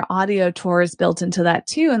 and there are audio tours built into that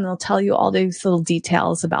too, and they'll tell you all these little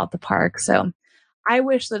details about the park. So I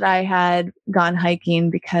wish that I had gone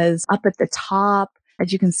hiking because up at the top,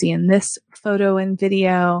 as you can see in this photo and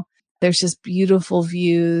video, there's just beautiful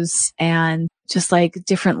views and just like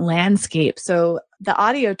different landscapes. So the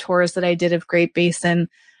audio tours that I did of Great Basin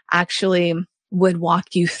actually would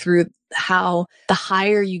walk you through how the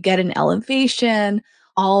higher you get in elevation,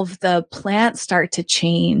 all of the plants start to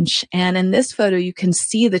change. And in this photo, you can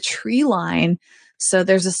see the tree line. So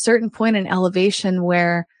there's a certain point in elevation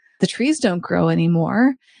where the trees don't grow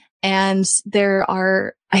anymore. And there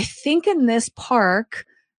are, I think in this park,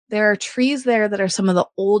 there are trees there that are some of the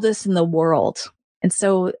oldest in the world. And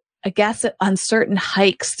so I guess on certain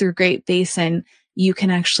hikes through Great Basin, you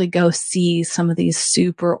can actually go see some of these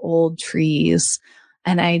super old trees.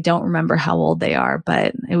 And I don't remember how old they are,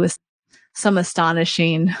 but it was some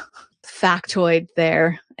astonishing factoid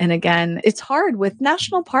there. And again, it's hard with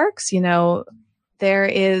national parks, there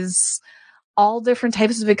is all different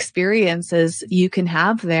types of experiences you can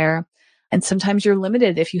have there. And sometimes you're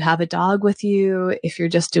limited if you have a dog with you, if you're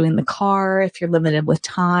just doing the car, if you're limited with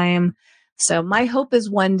time. So my hope is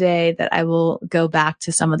one day that I will go back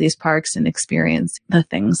to some of these parks and experience the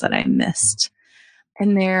things that I missed.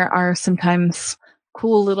 And there are sometimes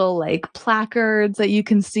cool little like placards that you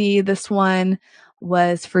can see. This one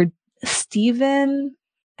was for Stephen,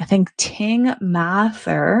 I think Ting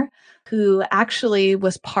Mather, who actually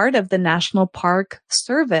was part of the National Park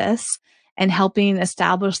Service. and helping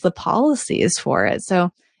establish the policies for it.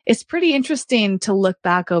 So it's pretty interesting to look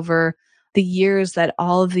back over the years that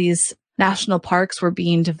all of these national parks were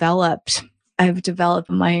being developed. I've developed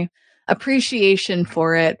my appreciation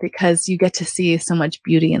for it because you get to see so much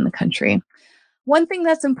beauty in the country. One thing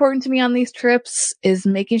that's important to me on these trips is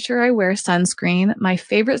making sure I wear sunscreen. My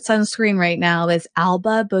favorite sunscreen right now is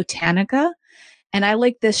Alba Botanica, and I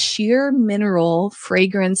like this sheer mineral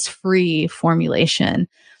fragrance-free formulation.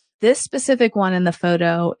 This specific one in the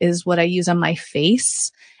photo is what I use on my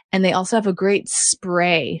face, and they also have a great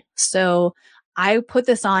spray. So I put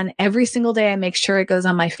this on every single day. I make sure it goes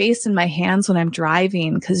on my face and my hands when I'm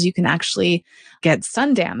driving because you can actually get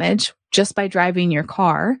sun damage just by driving your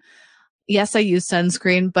car. Yes, I use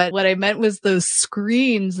sunscreen, but what I meant was those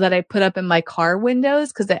screens that I put up in my car windows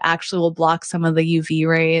because it actually will block some of the UV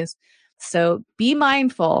rays. So be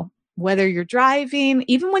mindful whether you're driving,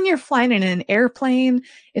 even when you're flying in an airplane,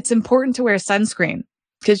 it's important to wear sunscreen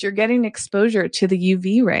because you're getting exposure to the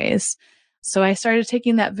UV rays. So I started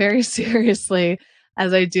taking that very seriously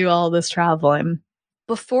as I do all this traveling.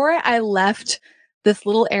 Before I left this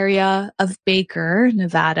little area of Baker,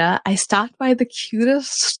 Nevada, I stopped by the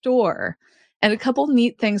cutest store and a couple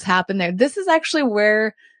neat things happened there. This is actually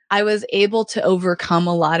where I was able to overcome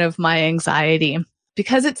a lot of my anxiety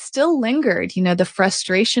because it still lingered, the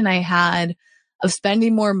frustration I had of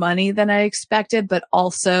spending more money than I expected, but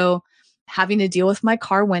also having to deal with my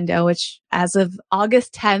car window, which as of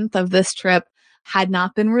August 10th of this trip had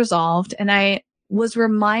not been resolved. And I was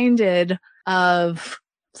reminded of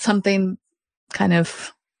something kind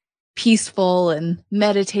of peaceful and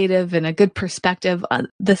meditative and a good perspective on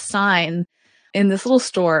the sign in this little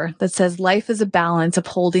store that says life is a balance of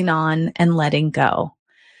holding on and letting go.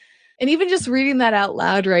 And even just reading that out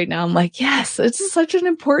loud right now, I'm like, yes, it's such an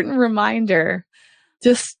important reminder.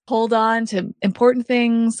 Just hold on to important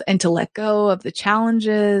things and to let go of the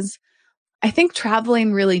challenges. I think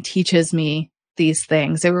traveling really teaches me these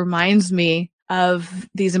things. It reminds me of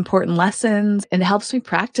these important lessons and helps me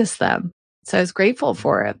practice them. So I was grateful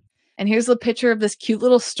for it. And here's a picture of this cute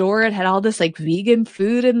little store. It had all this like vegan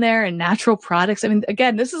food in there and natural products. I mean,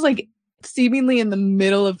 again, this is like seemingly in the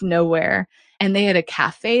middle of nowhere. And they had a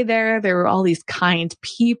cafe there. There were all these kind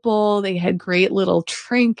people. They had great little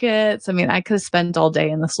trinkets. I mean, I could have spent all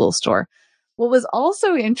day in this little store. What was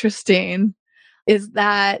also interesting is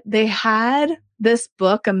that they had this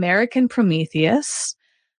book, American Prometheus,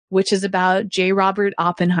 which is about J. Robert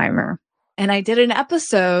Oppenheimer. And I did an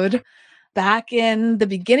episode back in the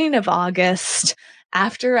beginning of August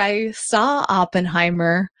after I saw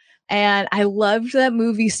Oppenheimer. And I loved that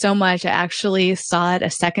movie so much. I actually saw it a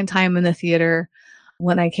second time in the theater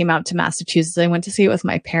when I came out to Massachusetts. I went to see it with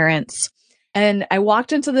my parents. And I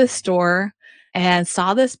walked into this store and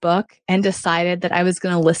saw this book and decided that I was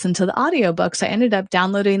going to listen to the audiobook. So I ended up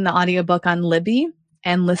downloading the audiobook on Libby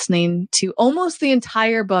and listening to almost the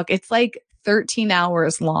entire book. It's like 13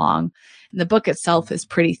 hours long. And the book itself is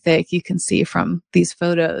pretty thick. You can see from these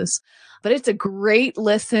photos, but it's a great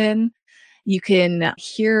listen. You can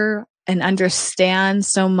hear and understand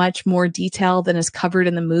so much more detail than is covered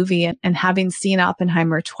in the movie. And having seen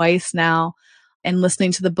Oppenheimer twice now and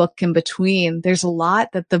listening to the book in between, there's a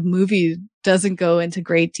lot that the movie doesn't go into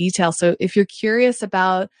great detail. So if you're curious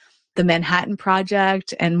about the Manhattan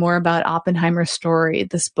Project and more about Oppenheimer's story,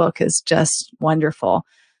 this book is just wonderful.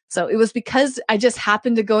 So it was because I just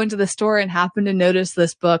happened to go into the store and happened to notice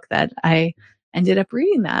this book that I ended up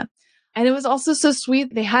reading that. And it was also so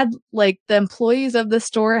sweet. They had like the employees of the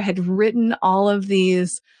store had written all of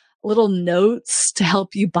these little notes to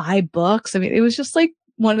help you buy books. I mean, it was just like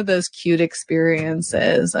one of those cute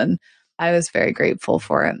experiences. And I was very grateful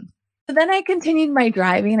for it. So then I continued my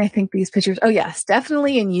driving. I think these pictures, oh yes,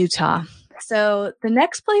 definitely in Utah. So the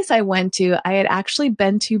next place I went to, I had actually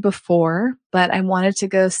been to before, but I wanted to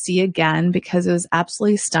go see again because it was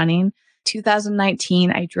absolutely stunning.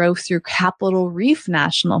 2019, I drove through Capitol Reef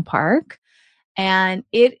National Park, and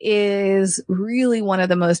it is really one of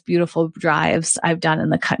the most beautiful drives I've done in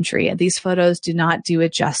the country. These photos do not do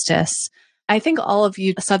it justice. I think all of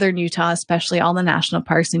Southern Utah, especially all the national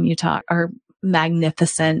parks in Utah, are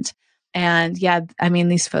magnificent. And yeah, I mean,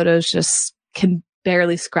 these photos just can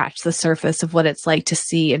barely scratch the surface of what it's like to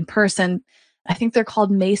see in person. I think they're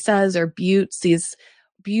called mesas or buttes, these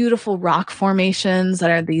beautiful rock formations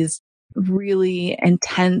that are these really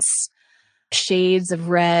intense shades of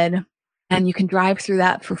red. And you can drive through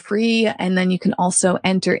that for free. And then you can also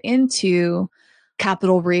enter into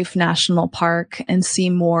Capitol Reef National Park and see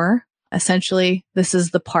more. Essentially, this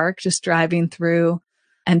is the park, just driving through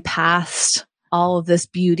and past all of this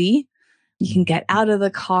beauty. You can get out of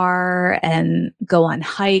the car and go on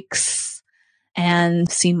hikes. and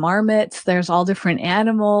see marmots. There's all different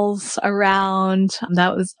animals around.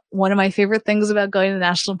 That was one of my favorite things about going to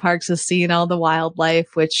national parks, is seeing all the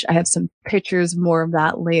wildlife, which I have some pictures more of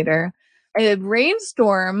that later. A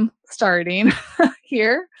rainstorm starting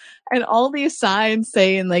here, and all these signs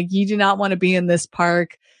saying like, you do not want to be in this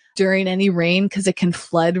park during any rain because it can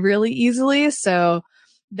flood really easily. So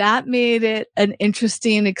that made it an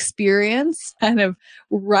interesting experience, kind of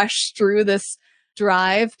rush through this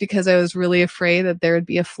drive because I was really afraid that there would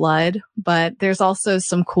be a flood. But there's also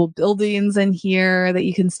some cool buildings in here that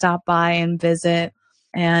you can stop by and visit.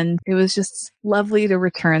 And it was just lovely to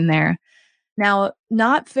return there. Now,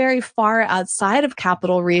 not very far outside of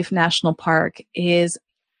Capitol Reef National Park is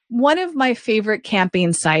one of my favorite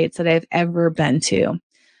camping sites that I've ever been to.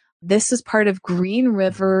 This is part of Green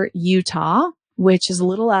River, Utah, which is a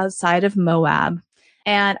little outside of Moab.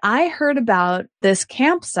 And I heard about this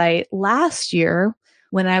campsite last year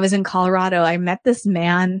when I was in Colorado. I met this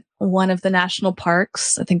man, one of the national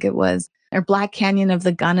parks, I think it was, or Black Canyon of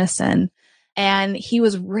the Gunnison. And he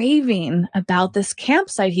was raving about this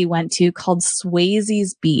campsite he went to called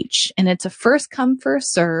Swayze's Beach. And it's a first come,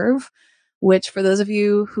 first serve, which for those of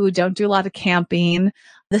you who don't do a lot of camping,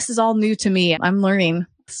 this is all new to me. I'm learning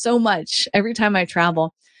so much every time I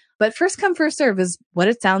travel. But first come, first serve is what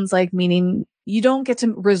it sounds like, meaning you don't get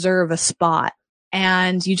to reserve a spot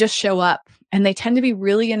and you just show up. And they tend to be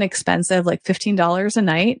really inexpensive, like $15 a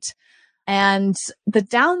night. And the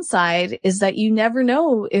downside is that you never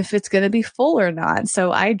know if it's going to be full or not.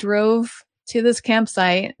 So I drove to this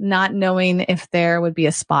campsite not knowing if there would be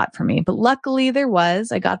a spot for me. But luckily there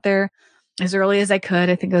was. I got there as early as I could.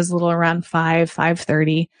 I think it was a little around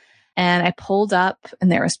 5:30. And I pulled up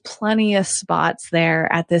and there was plenty of spots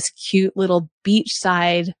there at this cute little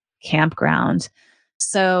beachside campground.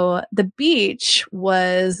 So the beach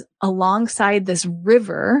was alongside this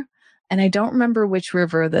river. And I don't remember which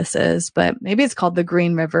river this is, but maybe it's called the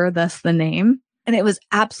Green River. That's the name. And it was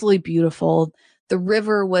absolutely beautiful. The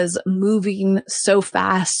river was moving so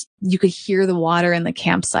fast. You could hear the water in the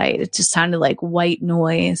campsite. It just sounded like white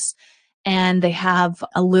noise. And they have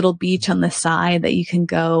a little beach on the side that you can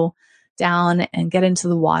go down and get into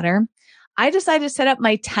the water. I decided to set up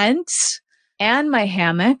my tent and my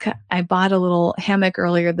hammock. I bought a little hammock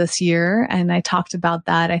earlier this year, and I talked about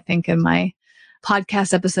that, I think, in my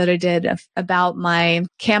podcast episode I did about my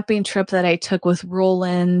camping trip that I took with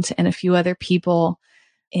Roland and a few other people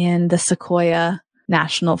in the Sequoia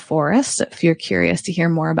National Forest, if you're curious to hear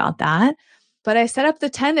more about that. But I set up the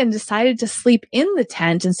tent and decided to sleep in the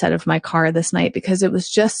tent instead of my car this night because it was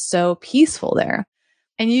just so peaceful there.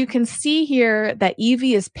 And you can see here that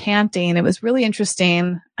Evie is panting. It was really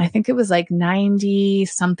interesting. I think it was like 90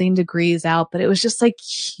 something degrees out, but it was just like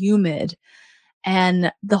humid.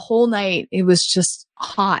 And the whole night it was just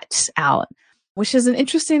hot out, which is an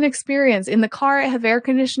interesting experience. In the car, I have air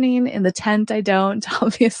conditioning. In the tent, I don't.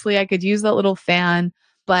 Obviously, I could use that little fan.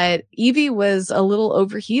 But Evie was a little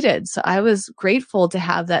overheated. So I was grateful to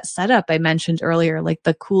have that setup I mentioned earlier, like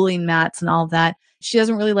the cooling mats and all of that. She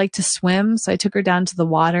doesn't really like to swim. So I took her down to the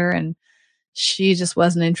water and she just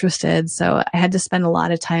wasn't interested. So I had to spend a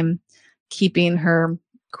lot of time keeping her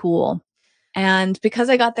cool. And because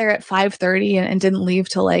I got there at 5:30 and didn't leave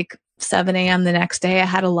till like 7 a.m. the next day, I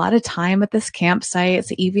had a lot of time at this campsite.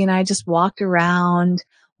 So Evie and I just walked around,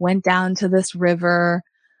 went down to this river,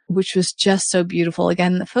 which was just so beautiful.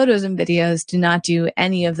 Again, the photos and videos do not do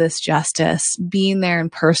any of this justice. Being there in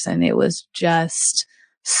person, it was just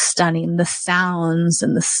stunning. The sounds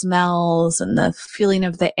and the smells and the feeling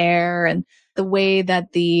of the air and the way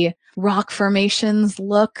that the rock formations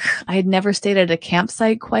look. I had never stayed at a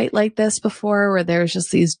campsite quite like this before, where there's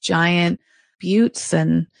just these giant buttes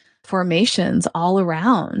and formations all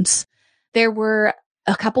around. There were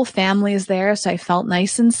a couple families there, so I felt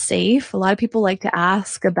nice and safe. A lot of people like to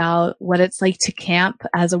ask about what it's like to camp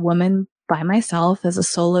as a woman by myself, as a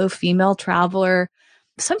solo female traveler.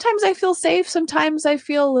 Sometimes I feel safe. Sometimes I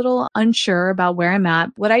feel a little unsure about where I'm at.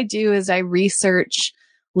 What I do is I research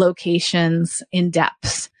locations in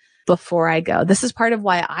depth before I go. This is part of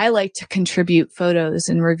why I like to contribute photos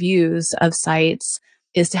and reviews of sites,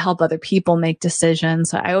 is to help other people make decisions.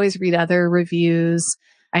 So I always read other reviews.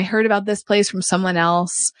 I heard about this place from someone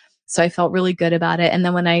else, so I felt really good about it. And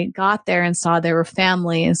then when I got there and saw there were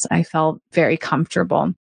families, I felt very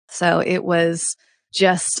comfortable. So it was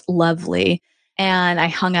just lovely. And I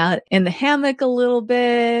hung out in the hammock a little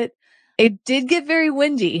bit. It did get very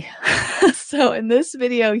windy. So in this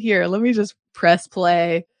video here, let me just press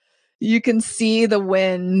play. You can see the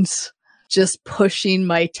wind just pushing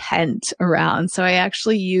my tent around. So I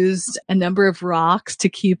actually used a number of rocks to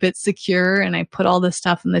keep it secure, and I put all the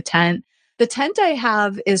stuff in the tent. The tent I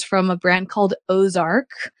have is from a brand called Ozark,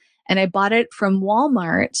 and I bought it from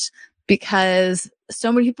Walmart because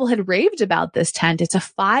so many people had raved about this tent. It's a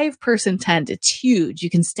 5-person tent. It's huge. You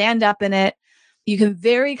can stand up in it. You can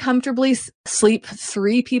very comfortably sleep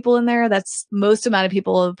 3 people in there. That's most amount of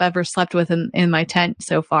people I've ever slept with in my tent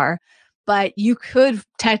so far. But you could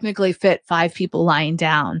technically fit 5 people lying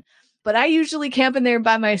down. But I usually camp in there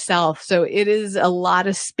by myself. So it is a lot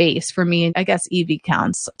of space for me. And I guess Evie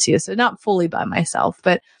counts too. So not fully by myself,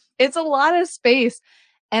 but it's a lot of space.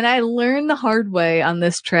 And I learned the hard way on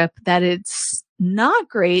this trip that it's not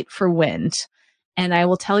great for wind. And I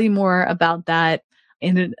will tell you more about that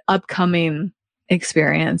in an upcoming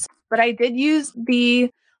experience. But I did use the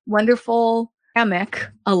wonderful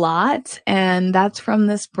hammock a lot. And that's from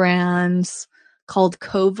this brand called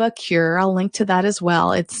Kova Cure. I'll link to that as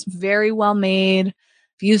well. It's very well made. I've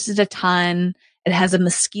used it a ton. It has a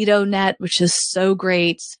mosquito net, which is so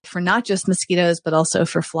great for not just mosquitoes, but also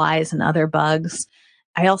for flies and other bugs.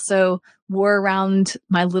 I also wore around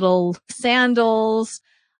my little sandals.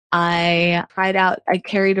 I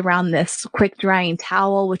carried around this quick drying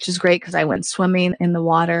towel, which is great because I went swimming in the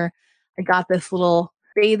water. I got this little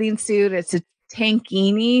bathing suit. It's a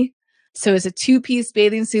tankini. So it's a 2-piece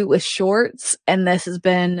bathing suit with shorts. And this has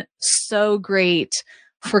been so great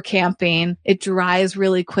for camping. It dries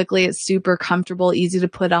really quickly. It's super comfortable, easy to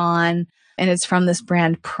put on. And it's from this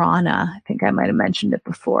brand Prana. I think I might have mentioned it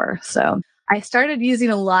before. So I started using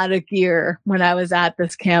a lot of gear when I was at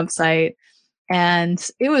this campsite. And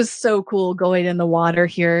it was so cool going in the water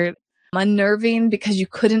here. Unnerving because you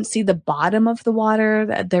couldn't see the bottom of the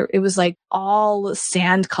water. It was like all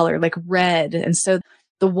sand color, like red. And so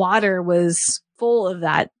the water was full of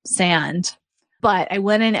that sand. But I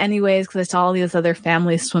went in anyways because I saw all these other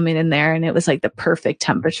families swimming in there, and it was like the perfect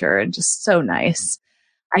temperature and just so nice.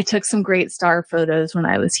 I took some great star photos when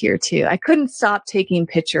I was here too. I couldn't stop taking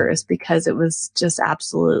pictures because it was just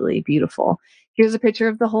absolutely beautiful. Here's a picture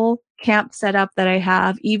of the whole camp setup that I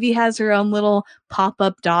have. Evie has her own little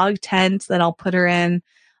pop-up dog tent that I'll put her in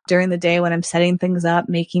during the day when I'm setting things up,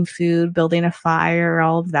 making food, building a fire,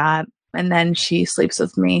 all of that. And then she sleeps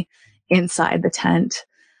with me inside the tent.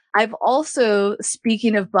 I've also,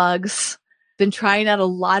 speaking of bugs, been trying out a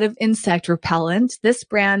lot of insect repellent. This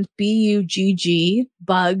brand, BUGG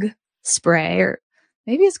bug spray, or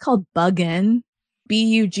maybe it's called Buggin,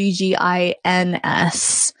 BUGGINS,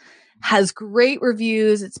 has great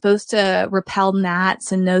reviews. It's supposed to repel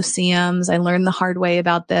gnats and no-see-ums. I learned the hard way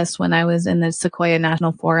about this when I was in the Sequoia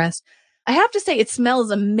National Forest. I have to say it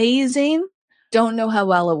smells amazing. Don't know how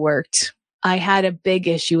well it worked. I had a big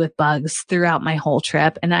issue with bugs throughout my whole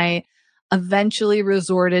trip, and I eventually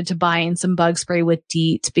resorted to buying some bug spray with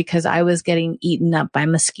DEET because I was getting eaten up by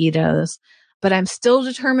mosquitoes. But I'm still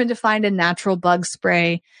determined to find a natural bug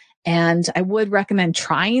spray, and I would recommend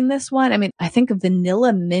trying this one. I mean, I think of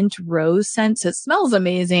vanilla mint rose scent. It smells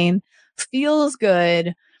amazing, feels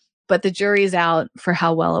good, but the jury's out for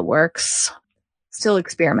how well it works. Still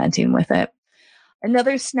experimenting with it.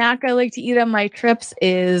 Another snack I like to eat on my trips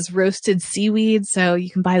is roasted seaweed. So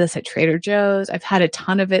you can buy this at Trader Joe's. I've had a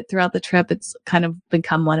ton of it throughout the trip. It's kind of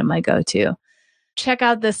become one of my go-to. Check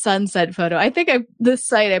out this sunset photo. I think this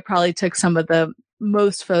site, I probably took some of the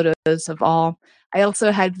most photos of all. I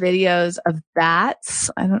also had videos of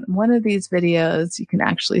bats. One of these videos, you can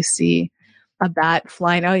actually see a bat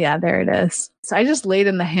flying. Oh yeah, there it is. So I just laid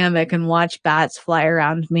in the hammock and watched bats fly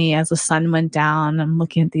around me as the sun went down. I'm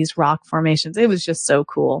looking at these rock formations. It was just so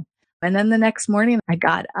cool. And then the next morning I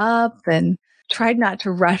got up and tried not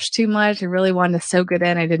to rush too much. I really wanted to soak it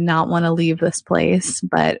in. I did not want to leave this place,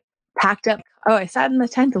 but packed up. Oh, I sat in the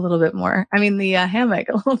tent a little bit more. I mean, the hammock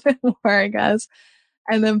a little bit more, I guess.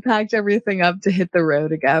 And then packed everything up to hit the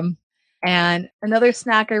road again. And another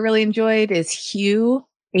snack I really enjoyed is Hu,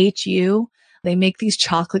 H-U. They make these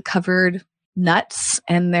chocolate covered nuts,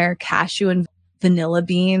 and they're cashew and vanilla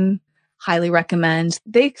bean. Highly recommend.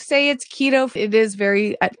 They say it's keto. It is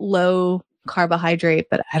very low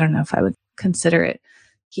carbohydrate, but I don't know if I would consider it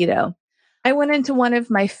keto. I went into one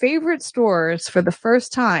of my favorite stores for the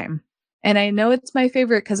first time, and I know it's my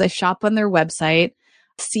favorite because I shop on their website,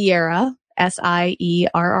 Sierra,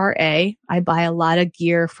 Sierra. I buy a lot of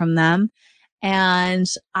gear from them. And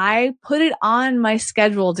I put it on my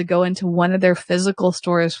schedule to go into one of their physical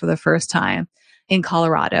stores for the first time in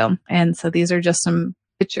Colorado. And so these are just some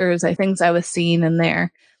pictures, things I was seeing in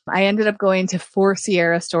there. I ended up going to 4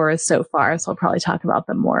 Sierra stores so far, so I'll probably talk about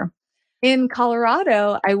them more. In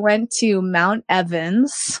Colorado, I went to Mount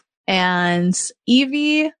Evans, and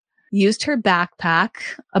Evie used her backpack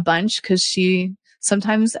a bunch because she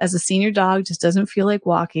sometimes, as a senior dog, just doesn't feel like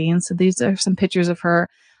walking. So these are some pictures of her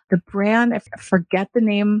the brand, I forget the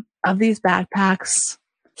name of these backpacks,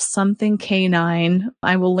 something K9.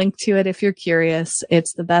 I will link to it if you're curious.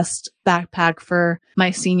 It's the best backpack for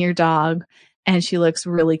my senior dog, and she looks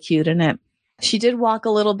really cute in it. She did walk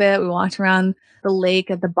a little bit. We walked around the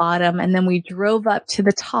lake at the bottom, and then we drove up to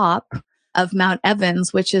the top of Mount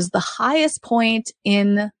Evans, which is the highest point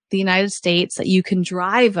in the United States that you can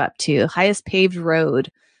drive up to, highest paved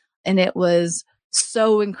road. And it was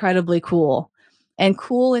so incredibly cool, and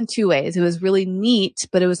cool in two ways. It was really neat,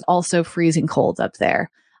 but it was also freezing cold up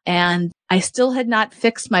there. And I still had not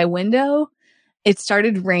fixed my window. It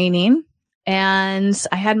started raining, and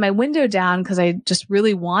I had my window down because I just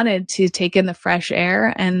really wanted to take in the fresh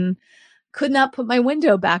air, and could not put my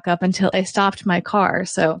window back up until I stopped my car.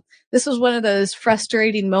 So this was one of those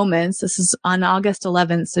frustrating moments. This is on August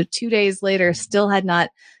 11th. So 2 days later, still had not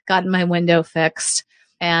gotten my window fixed.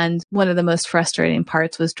 And one of the most frustrating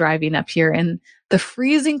parts was driving up here in the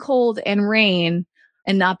freezing cold and rain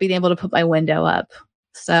and not being able to put my window up.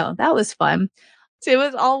 So that was fun. So it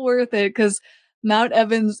was all worth it because Mount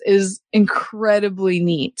Evans is incredibly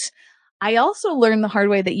neat. I also learned the hard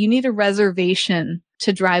way that you need a reservation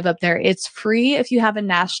to drive up there. It's free if you have a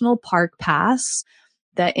national park pass.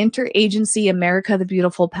 The Interagency America the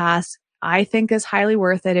Beautiful Pass, I think, is highly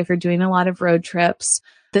worth it if you're doing a lot of road trips.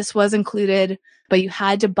 This was included, but you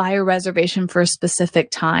had to buy a reservation for a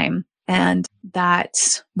specific time. And that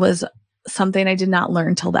was something I did not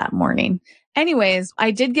learn till that morning. Anyways,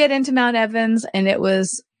 I did get into Mount Evans, and it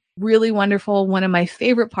was really wonderful. One of my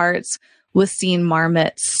favorite parts was seeing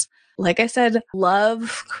marmots. Like I said,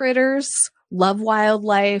 love critters, love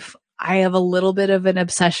wildlife. I have a little bit of an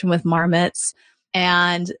obsession with marmots.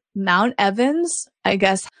 And Mount Evans, I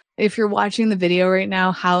guess, if you're watching the video right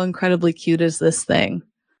now, how incredibly cute is this thing?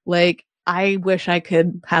 Like, I wish I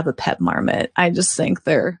could have a pet marmot. I just think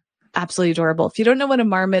they're absolutely adorable. If you don't know what a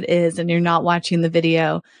marmot is and you're not watching the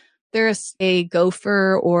video, there's a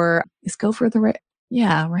gopher, or is gopher the right?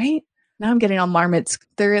 Yeah, right? Now I'm getting all marmots.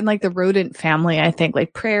 They're in like the rodent family, I think,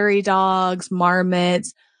 like prairie dogs,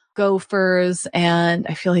 marmots, gophers, and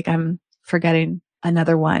I feel like I'm forgetting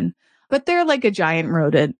another one. But they're like a giant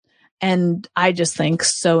rodent, and I just think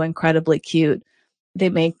so incredibly cute. They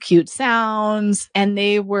make cute sounds, and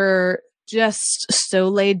they were just so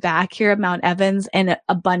laid back here at Mount Evans and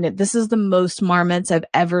abundant. This is the most marmots I've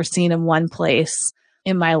ever seen in one place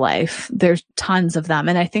in my life. There's tons of them.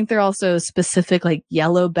 And I think they're also specific, like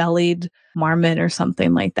yellow-bellied marmot or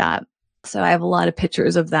something like that. So I have a lot of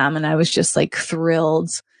pictures of them, and I was just like thrilled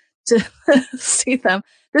to see them.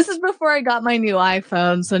 This is before I got my new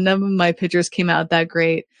iPhone, so none of my pictures came out that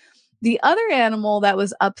great. The other animal that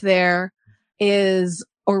was up there is,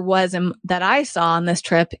 or was, that I saw on this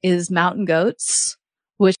trip is mountain goats,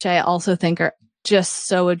 which I also think are just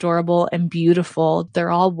so adorable and beautiful.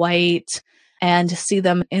 They're all white, and to see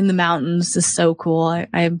them in the mountains is so cool.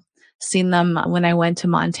 I've seen them when I went to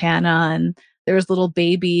Montana, and there's little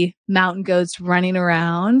baby mountain goats running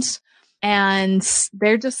around, and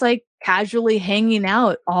they're just like casually hanging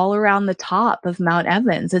out all around the top of Mount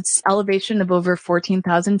Evans. It's elevation of over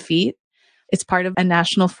 14,000 feet. It's part of a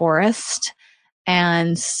national forest,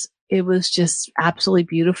 and it was just absolutely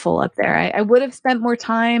beautiful up there. I would have spent more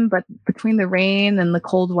time, but between the rain and the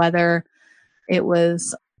cold weather, it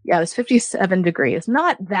was 57 degrees.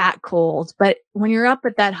 Not that cold, but when you're up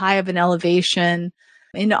at that high of an elevation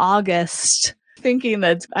in August, thinking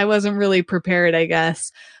that I wasn't really prepared, I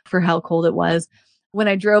guess, for how cold it was. When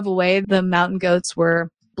I drove away, the mountain goats were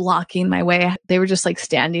blocking my way. They were just like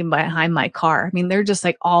standing behind my car. I mean, they're just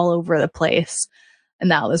like all over the place. And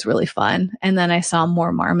that was really fun. And then I saw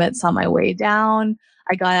more marmots on my way down.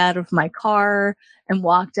 I got out of my car and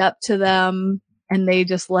walked up to them, and they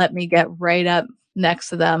just let me get right up next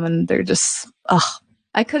to them. And they're just,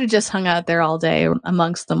 I could have just hung out there all day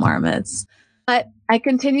amongst the marmots. But I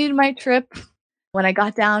continued my trip. When I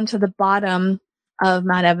got down to the bottom of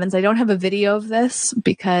Mount Evans, I don't have a video of this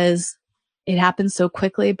because it happened so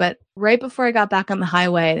quickly, but right before I got back on the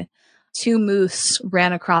highway, 2 moose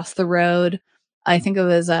ran across the road. I think it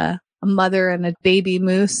was a mother and a baby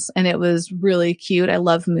moose, and it was really cute. I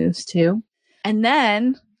love moose too. And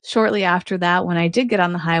then shortly after that, when I did get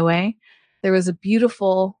on the highway, there was a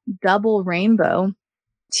beautiful double rainbow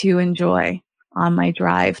to enjoy on my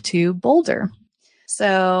drive to Boulder.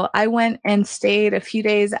 So I went and stayed a few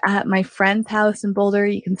days at my friend's house in Boulder.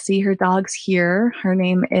 You can see her dogs here. Her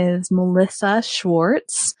name is Melissa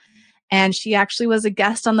Schwartz, and she actually was a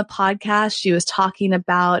guest on the podcast. She was talking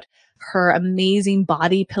about her amazing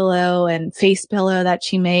body pillow and face pillow that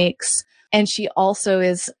she makes. And she also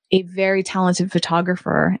is a very talented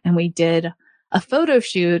photographer. And we did a photo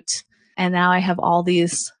shoot. And now I have all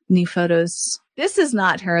these new photos. This is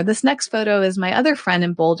not her. This next photo is my other friend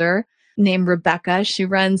in Boulder named Rebecca. She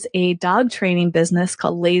runs a dog training business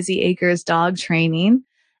called Lazy Acres Dog Training.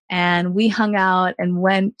 And we hung out and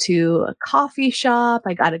went to a coffee shop.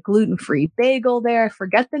 I got a gluten-free bagel there. I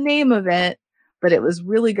forget the name of it, but it was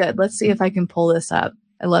really good. Let's see if I can pull this up.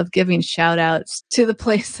 I love giving shout outs to the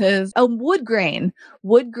places. Oh, Wood Grain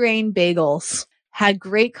Bagels had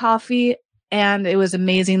great coffee and it was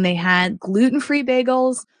amazing. They had gluten-free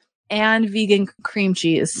bagels and vegan cream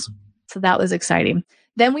cheese. So that was exciting.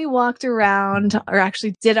 Then we walked around, or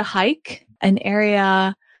actually did a hike, an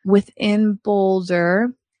area within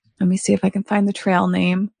Boulder. Let me see if I can find the trail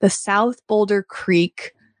name, the South Boulder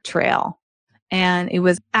Creek Trail. And it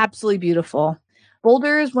was absolutely beautiful.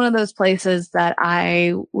 Boulder is one of those places that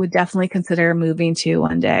I would definitely consider moving to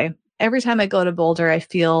one day. Every time I go to Boulder, I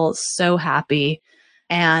feel so happy.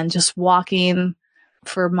 And just walking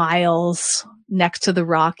for miles next to the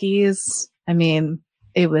Rockies, I mean,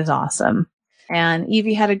 it was awesome. And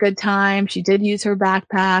Evie had a good time. She did use her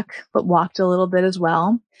backpack, but walked a little bit as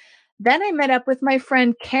well. Then I met up with my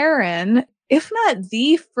friend Karen, if not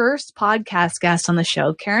the first podcast guest on the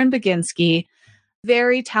show, Karen Baginski,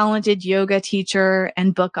 very talented yoga teacher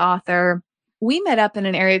and book author. We met up in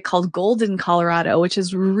an area called Golden, Colorado, which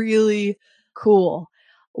is really cool.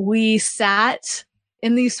 We sat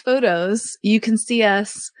in these photos. You can see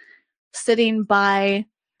us sitting by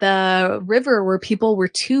the river where people were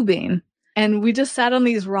tubing. And we just sat on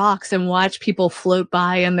these rocks and watched people float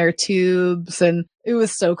by in their tubes. And it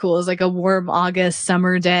was so cool. It was like a warm August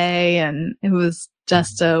summer day. And it was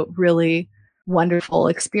just a really wonderful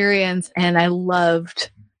experience. And I loved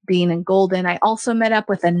being in Golden. I also met up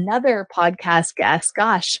with another podcast guest.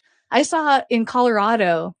 Gosh, I saw in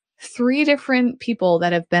Colorado 3 different people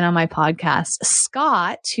that have been on my podcast.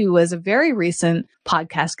 Scott, who was a very recent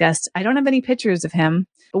podcast guest. I don't have any pictures of him,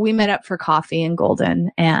 but we met up for coffee in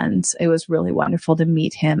Golden, and it was really wonderful to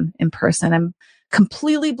meet him in person. I'm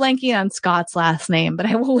completely blanking on Scott's last name, but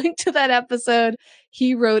I will link to that episode.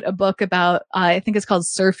 He wrote a book about, I think it's called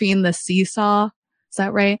Surfing the Seesaw. Is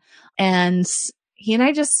that right? And he and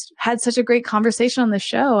I just had such a great conversation on the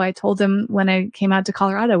show. I told him when I came out to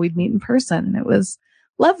Colorado, we'd meet in person. It was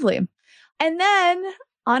lovely. And then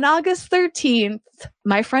on August 13th,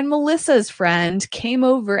 my friend Melissa's friend came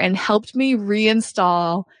over and helped me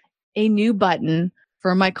reinstall a new button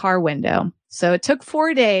for my car window. So it took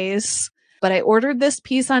 4 days, but I ordered this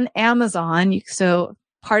piece on Amazon. So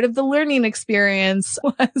part of the learning experience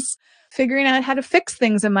was figuring out how to fix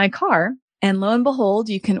things in my car. And lo and behold,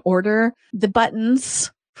 you can order the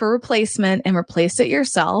buttons for replacement and replace it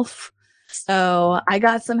yourself. So I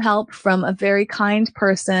got some help from a very kind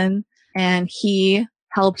person, and he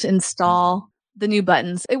helped install the new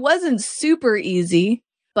buttons. It wasn't super easy,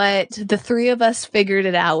 but the 3 of us figured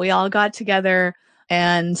it out. We all got together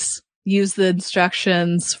and used the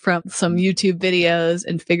instructions from some YouTube videos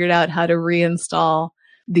and figured out how to reinstall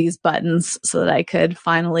these buttons so that I could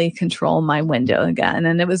finally control my window again.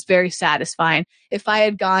 And it was very satisfying. If I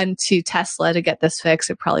had gone to Tesla to get this fixed,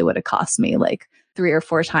 it probably would have cost me like 3 or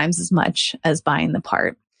 4 times as much as buying the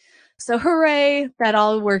part. So hooray, that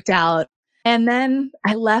all worked out. And then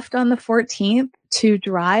I left on the 14th to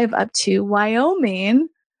drive up to Wyoming,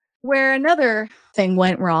 where another thing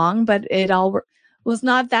went wrong, but it all was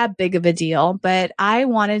not that big of a deal. But I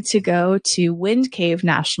wanted to go to Wind Cave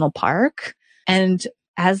National Park. And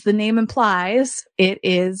as the name implies, it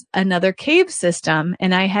is another cave system.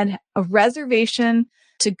 And I had a reservation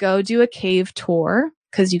to go do a cave tour,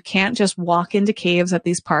 because you can't just walk into caves at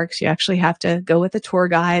these parks. You actually have to go with a tour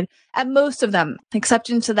guide at most of them.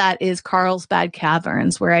 Exception to that is Carlsbad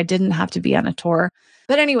Caverns, where I didn't have to be on a tour.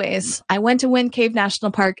 But anyways, I went to Wind Cave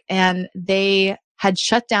National Park, and they had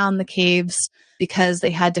shut down the caves because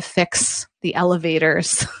they had to fix the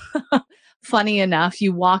elevators. Funny enough,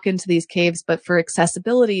 you walk into these caves, but for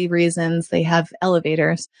accessibility reasons, they have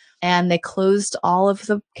elevators, and they closed all of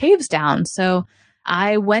the caves down. So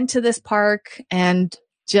I went to this park and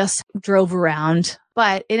just drove around,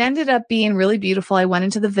 but it ended up being really beautiful. I went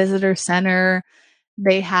into the visitor center.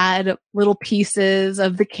 They had little pieces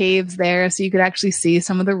of the caves there, so you could actually see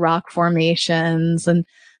some of the rock formations, and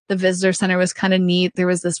the visitor center was kind of neat. There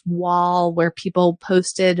was this wall where people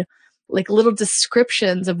posted like little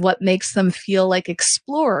descriptions of what makes them feel like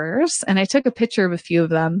explorers. And I took a picture of a few of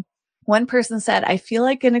them. One person said, "I feel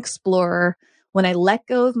like an explorer when I let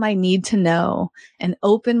go of my need to know and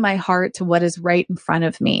open my heart to what is right in front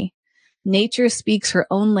of me. Nature speaks her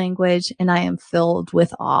own language, and I am filled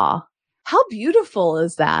with awe." How beautiful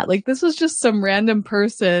is that? Like, this was just some random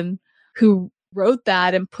person who wrote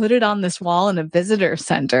that and put it on this wall in a visitor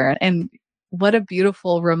center. And what a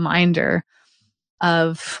beautiful reminder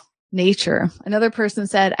of nature. Another person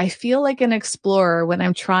said, I feel like an explorer when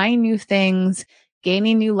I'm trying new things,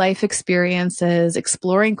 gaining new life experiences,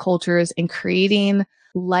 exploring cultures, and creating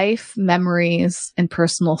life memories and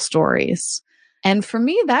personal stories. And for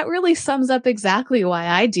me, that really sums up exactly why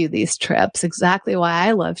I do these trips, exactly why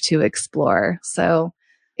I love to explore. So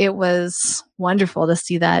it was wonderful to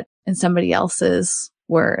see that in somebody else's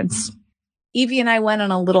words. Evie and I went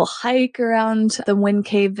on a little hike around the Wind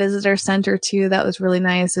Cave Visitor Center too. That was really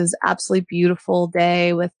nice. It was an absolutely beautiful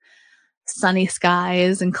day with sunny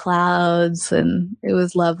skies and clouds, and it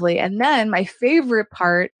was lovely. And then my favorite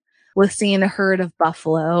part was seeing a herd of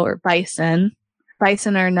buffalo or bison.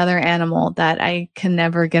 Bison are another animal that I can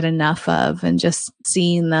never get enough of, and just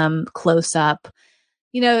seeing them close up.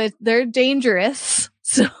 They're dangerous.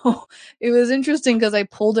 So it was interesting because I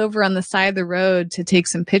pulled over on the side of the road to take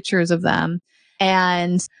some pictures of them,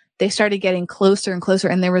 and they started getting closer and closer,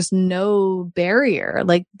 and there was no barrier.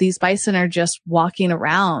 Like, these bison are just walking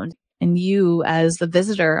around, and you as the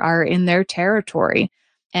visitor are in their territory.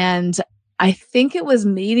 And I think it was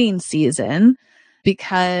mating season,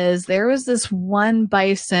 because there was this one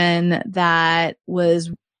bison that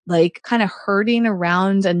was like kind of herding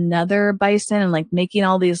around another bison and like making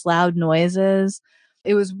all these loud noises.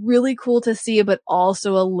 It was really cool to see, but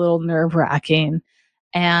also a little nerve wracking.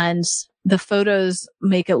 And the photos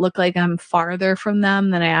make it look like I'm farther from them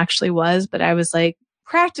than I actually was. But I was like,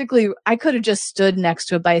 practically, I could have just stood next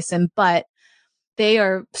to a bison, but they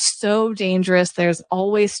are so dangerous. There's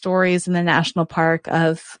always stories in the national park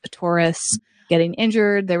of tourists getting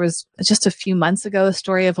injured. There was just a few months ago a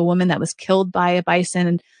story of a woman that was killed by a bison.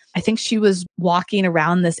 And I think she was walking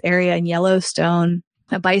around this area in Yellowstone.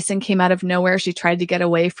 A bison came out of nowhere. She tried to get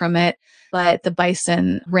away from it, but the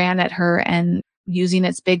bison ran at her and, using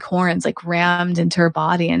its big horns, like rammed into her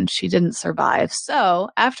body, and she didn't survive. So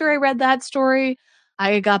after I read that story,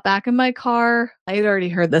 I got back in my car. I had already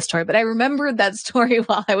heard this story, but I remembered that story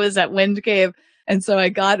while I was at Wind Cave. And so I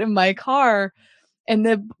got in my car, and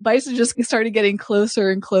the bison just started getting closer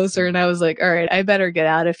and closer. And I was like, all right, I better get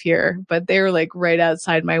out of here. But they were like right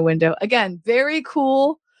outside my window. Again, very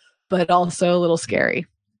cool, but also a little scary.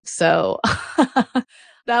 So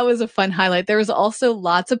that was a fun highlight. There was also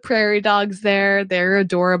lots of prairie dogs there. They're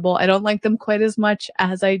adorable. I don't like them quite as much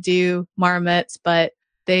as I do marmots, but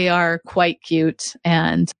they are quite cute.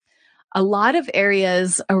 And a lot of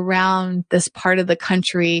areas around this part of the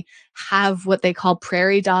country have what they call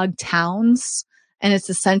prairie dog towns. And it's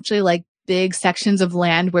essentially like big sections of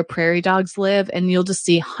land where prairie dogs live. And you'll just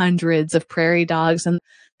see hundreds of prairie dogs, and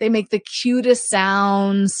they make the cutest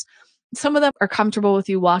sounds. Some of them are comfortable with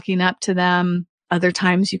you walking up to them. Other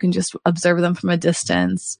times you can just observe them from a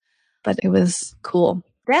distance, but it was cool.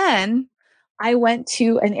 Then I went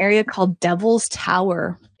to an area called Devil's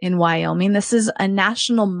Tower in Wyoming. This is a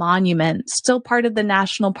national monument, still part of the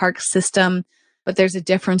national park system, but there's a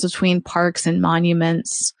difference between parks and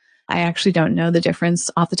monuments. I actually don't know the difference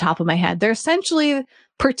off the top of my head. They're essentially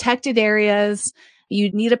protected areas.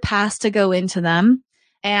 You need a pass to go into them.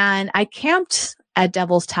 And I camped at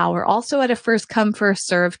Devil's Tower, also at a first come, first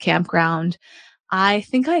serve campground. I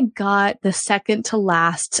think I got the second to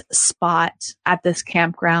last spot at this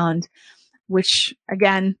campground, which,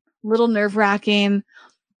 again, a little nerve wracking,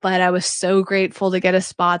 but I was so grateful to get a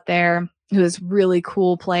spot there. It was a really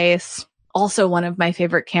cool place. Also one of my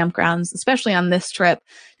favorite campgrounds, especially on this trip,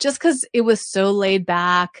 just because it was so laid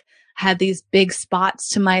back. I had these big spots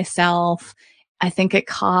to myself. I think it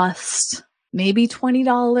cost maybe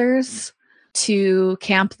 $20 to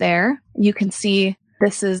camp there. You can see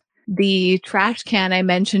this is the trash can I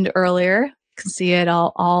mentioned earlier. You can see it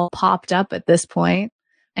all popped up at this point.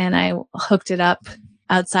 And I hooked it up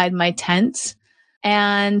outside my tent.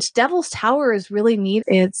 And Devil's Tower is really neat.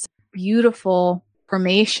 It's beautiful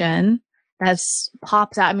formation that's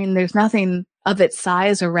popped out. I mean, there's nothing of its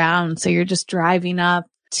size around. So you're just driving up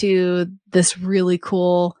to this really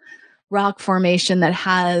cool rock formation that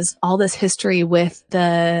has all this history with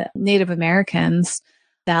the Native Americans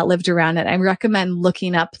that lived around it. I recommend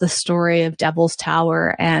looking up the story of Devil's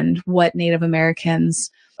Tower and what Native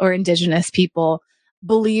Americans or indigenous people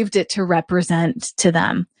believed it to represent to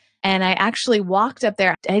them. And I actually walked up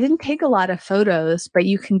there. I didn't take a lot of photos, but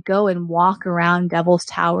you can go and walk around Devil's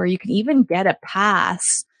Tower. You can even get a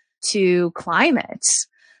pass to climb it.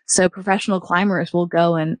 So professional climbers will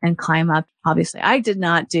go and climb up. Obviously, I did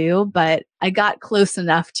not do, but I got close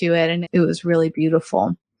enough to it, and it was really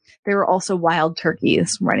beautiful. There were also wild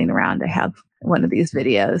turkeys running around. I have one of these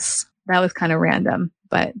videos. That was kind of random,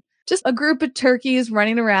 but just a group of turkeys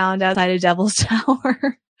running around outside of Devil's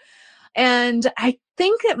Tower. And I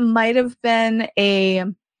think it might have been a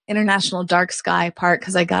International Dark Sky part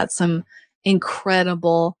because I got some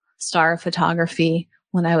incredible star photography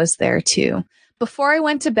when I was there too. Before I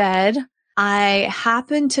went to bed, I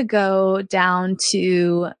happened to go down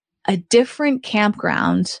to a different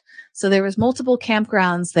campground. So there was multiple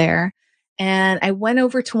campgrounds there. And I went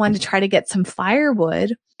over to one to try to get some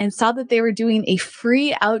firewood and saw that they were doing a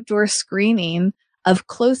free outdoor screening of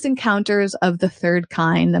Close Encounters of the Third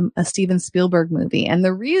Kind, a Steven Spielberg movie. And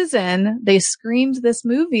the reason they screened this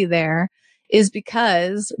movie there is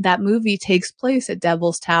because that movie takes place at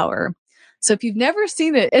Devil's Tower. So if you've never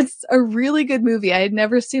seen it, it's a really good movie. I had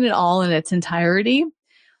never seen it all in its entirety.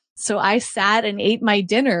 So I sat and ate my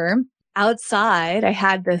dinner outside. I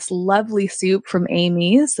had this lovely soup from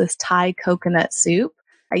Amy's, this Thai coconut soup.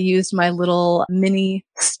 I used my little mini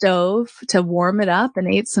stove to warm it up and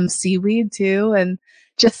ate some seaweed too, and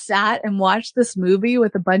just sat and watched this movie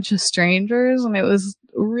with a bunch of strangers. And it was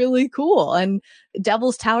really cool. And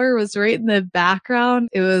Devil's Tower was right in the background.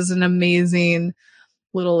 It was an amazing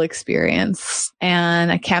little experience. And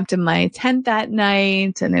I camped in my tent that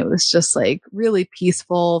night, and it was just like really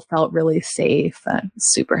peaceful, felt really safe. I'm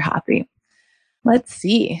super happy. Let's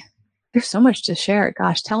see. There's so much to share.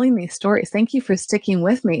 Gosh, telling these stories. Thank you for sticking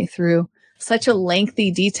with me through such a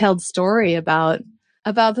lengthy, detailed story about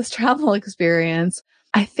this travel experience.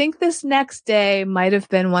 I think this next day might have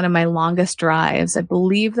been one of my longest drives. I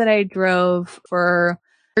believe that I drove for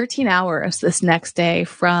 13 hours this next day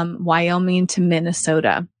from Wyoming to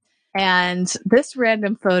Minnesota. And this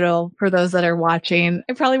random photo, for those that are watching,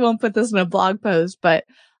 I probably won't put this in a blog post, but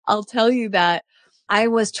I'll tell you that I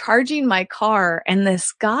was charging my car and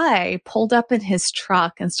this guy pulled up in his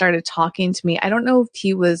truck and started talking to me. I don't know if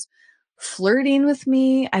he was flirting with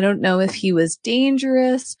me. I don't know if he was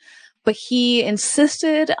dangerous, but he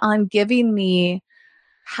insisted on giving me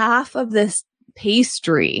half of this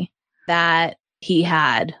pastry that he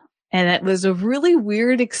had. And it was a really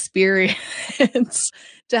weird experience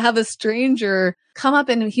to have a stranger come up,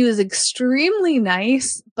 and he was extremely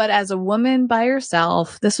nice. But as a woman by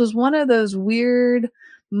herself, this was one of those weird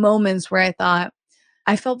moments where I thought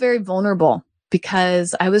I felt very vulnerable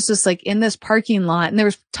because I was just like in this parking lot and there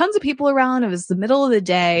was tons of people around. It was the middle of the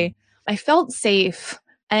day. I felt safe,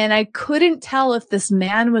 and I couldn't tell if this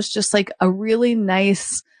man was just like a really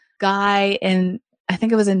nice guy, and I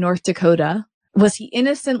think it was in North Dakota. Was he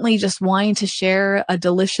innocently just wanting to share a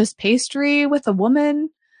delicious pastry with a woman?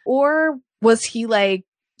 Or was he like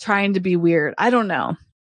trying to be weird? I don't know.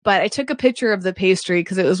 But I took a picture of the pastry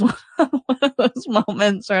because it was one of those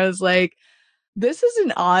moments where I was like, this is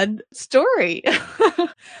an odd story.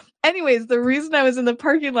 Anyways, the reason I was in the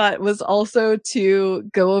parking lot was also to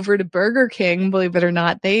go over to Burger King, believe it or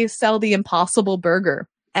not. They sell the Impossible Burger.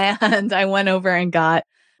 And I went over and got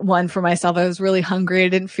one for myself. I was really hungry. I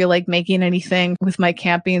didn't feel like making anything with my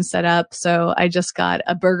camping setup. So I just got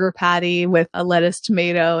a burger patty with a lettuce,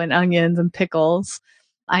 tomato, and onions and pickles.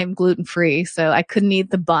 I'm gluten-free, so I couldn't eat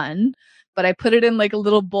the bun, but I put it in like a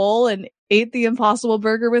little bowl and ate the Impossible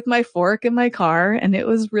Burger with my fork in my car. And it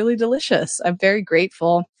was really delicious. I'm very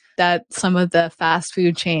grateful that some of the fast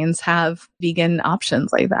food chains have vegan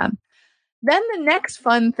options like that. Then the next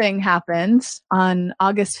fun thing happened on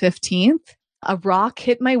August 15th. A rock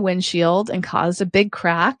hit my windshield and caused a big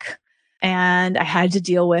crack. And I had to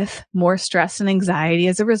deal with more stress and anxiety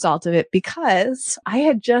as a result of it because I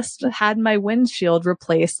had just had my windshield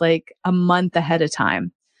replaced like a month ahead of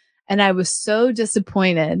time. And I was so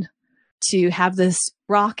disappointed to have this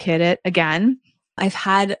rock hit it again. I've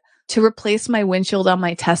had to replace my windshield on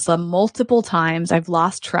my Tesla multiple times. I've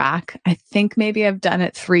lost track. I think maybe I've done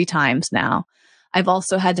it 3 times now. I've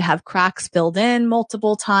also had to have cracks filled in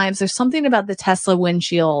multiple times. There's something about the Tesla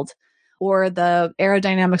windshield or the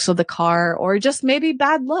aerodynamics of the car, or just maybe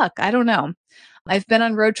bad luck. I don't know. I've been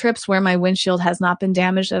on road trips where my windshield has not been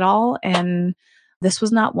damaged at all, and this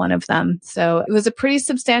was not one of them. So it was a pretty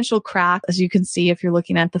substantial crack, as you can see if you're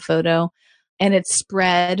looking at the photo, and it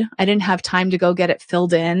spread. I didn't have time to go get it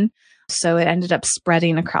filled in, so it ended up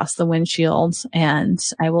spreading across the windshield, and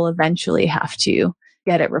I will eventually have to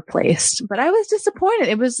get it replaced. But I was disappointed.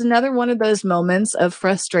 It was another one of those moments of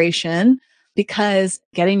frustration because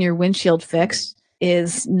getting your windshield fixed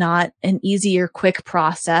is not an easy or quick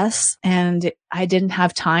process. And I didn't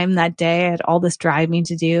have time that day. I had all this driving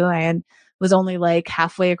to do. Was only like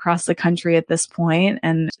halfway across the country at this point,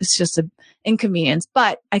 and it's just an inconvenience.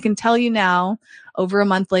 But I can tell you now, over a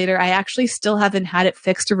month later, I actually still haven't had it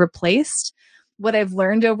fixed or replaced. What I've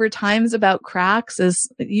learned over times about cracks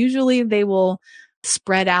is usually they will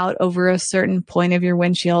spread out over a certain point of your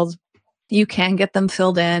windshield. You can get them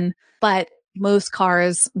filled in, but most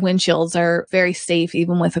cars' windshields are very safe,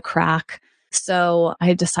 even with a crack. So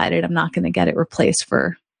I decided I'm not going to get it replaced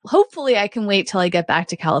for, hopefully I can wait till I get back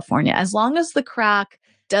to California. As long as the crack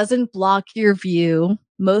doesn't block your view,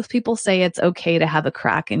 most people say it's okay to have a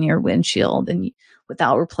crack in your windshield and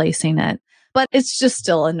without replacing it. But it's just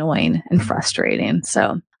still annoying and frustrating.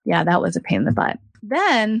 So yeah, that was a pain in the butt.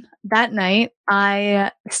 Then that night,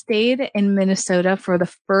 I stayed in Minnesota for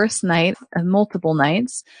the first night of multiple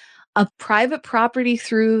nights, a private property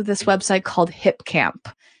through this website called Hip Camp.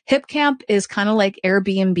 Hip Camp is kind of like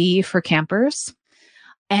Airbnb for campers.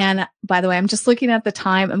 And by the way, I'm just looking at the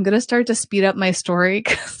time. I'm going to start to speed up my story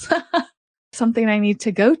because something I need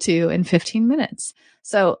to go to in 15 minutes.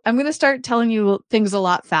 So I'm going to start telling you things a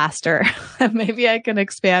lot faster. Maybe I can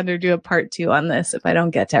expand or do a part 2 on this if I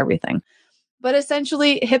don't get to everything. But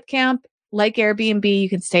essentially, Hip Camp, like Airbnb, you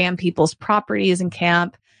can stay on people's properties and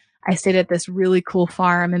camp. I stayed at this really cool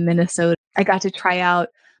farm in Minnesota. I got to try out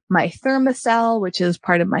my Thermacell, which is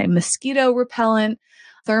part of my mosquito repellent.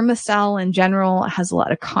 Thermacell in general has a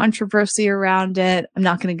lot of controversy around it. I'm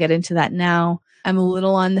not going to get into that now. I'm a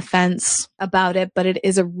little on the fence about it, but it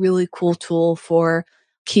is a really cool tool for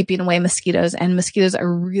keeping away mosquitoes. And mosquitoes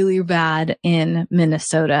are really bad in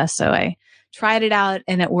Minnesota. So I tried it out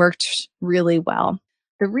and it worked really well.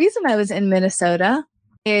 The reason I was in Minnesota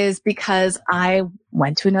is because I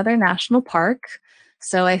went to another national park.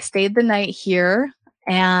 So I stayed the night here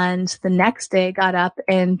and the next day got up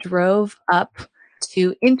and drove up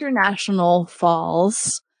to International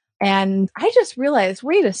Falls. And I just realized,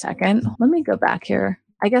 wait a second, let me go back here.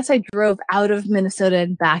 I guess I drove out of Minnesota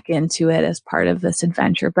and back into it as part of this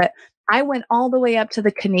adventure. But I went all the way up to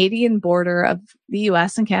the Canadian border of the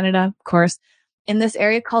US and Canada, of course, in this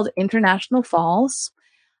area called International Falls.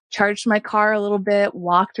 Charged my car a little bit,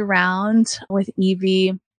 walked around with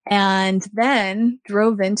Evie, and then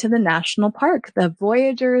drove into the national park, the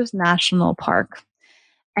Voyageurs National Park.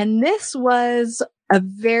 And this was a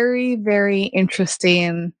very, very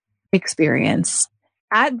interesting experience.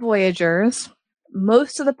 At Voyageurs,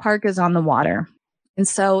 most of the park is on the water. And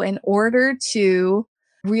so in order to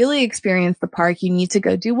really experience the park, you need to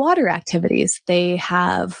go do water activities. They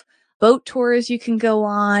have boat tours you can go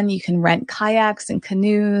on, you can rent kayaks and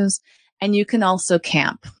canoes, and you can also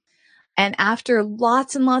camp. And after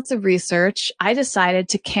lots and lots of research, I decided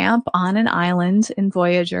to camp on an island in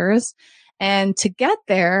Voyageurs. And to get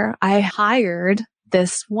there, I hired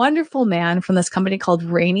this wonderful man from this company called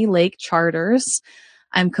Rainy Lake Charters.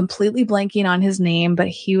 I'm completely blanking on his name, but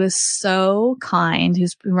he was so kind. He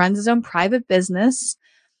runs his own private business.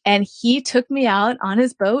 And he took me out on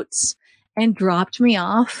his boats and dropped me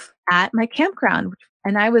off at my campground.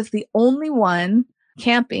 And I was the only one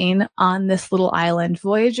camping on this little island.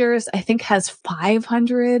 Voyageurs, I think, has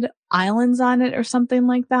 500 islands on it or something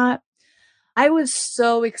like that. I was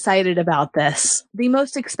so excited about this. The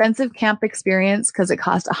most expensive camp experience, because it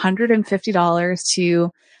cost $150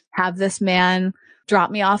 to have this man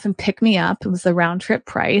drop me off and pick me up. It was the round trip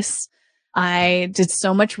price. I did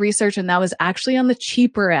so much research and that was actually on the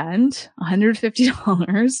cheaper end,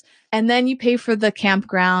 $150. And then you pay for the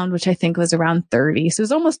campground, which I think was around $30. So it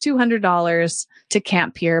was almost $200 to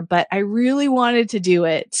camp here, but I really wanted to do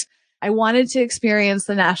it. I wanted to experience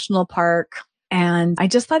the national park. And I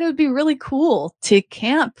just thought it would be really cool to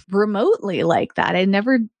camp remotely like that. I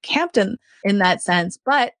never camped in that sense,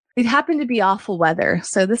 but it happened to be awful weather.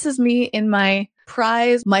 So this is me in my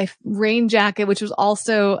my rain jacket, which was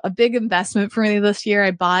also a big investment for me this year.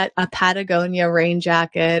 I bought a Patagonia rain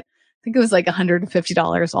jacket. I think it was like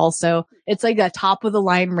 $150 also. It's like a top of the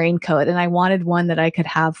line raincoat. And I wanted one that I could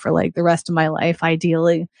have for like the rest of my life,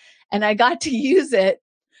 ideally. And I got to use it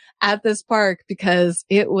at this park because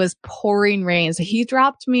it was pouring rain. So he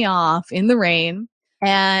dropped me off in the rain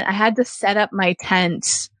and I had to set up my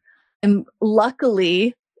tent. And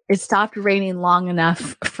luckily it stopped raining long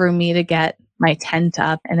enough for me to get my tent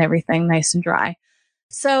up and everything nice and dry.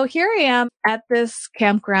 So here I am at this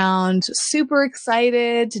campground, super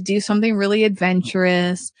excited to do something really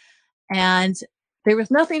adventurous. And there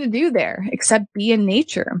was nothing to do there except be in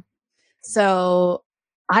nature. So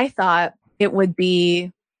I thought it would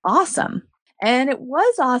be awesome. And it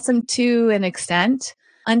was awesome to an extent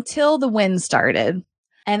until the wind started.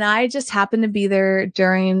 And I just happened to be there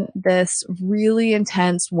during this really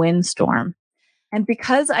intense windstorm. And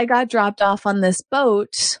because I got dropped off on this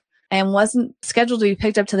boat and wasn't scheduled to be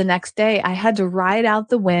picked up to the next day, I had to ride out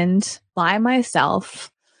the wind by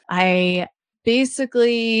myself. I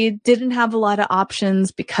basically didn't have a lot of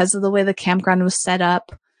options because of the way the campground was set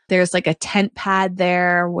up. There's like a tent pad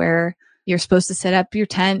there where you're supposed to set up your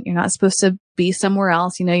tent. You're not supposed to be somewhere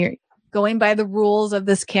else. You know, going by the rules of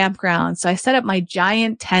this campground. So I set up my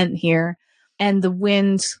giant tent here and the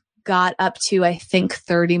wind got up to, I think,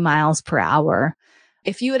 30 miles per hour.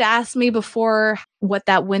 If you had asked me before what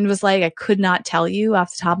that wind was like, I could not tell you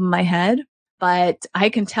off the top of my head, but I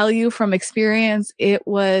can tell you from experience, it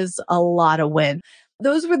was a lot of wind.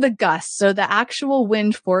 Those were the gusts. So the actual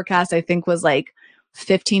wind forecast, I think, was like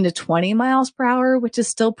 15 to 20 miles per hour, which is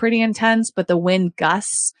still pretty intense. But the wind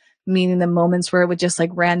gusts, meaning the moments where it would just like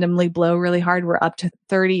randomly blow really hard, were up to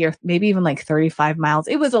 30 or maybe even like 35 miles.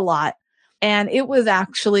 It was a lot. And it was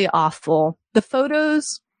actually awful. The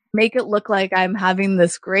photos make it look like I'm having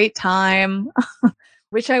this great time,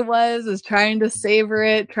 which I was trying to savor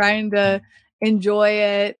it, trying to enjoy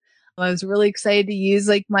it. I was really excited to use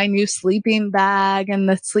like my new sleeping bag and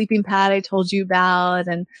the sleeping pad I told you about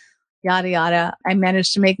and yada, yada. I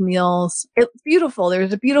managed to make meals. It's beautiful. There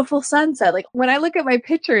was a beautiful sunset. Like when I look at my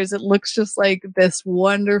pictures, it looks just like this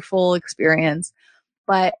wonderful experience,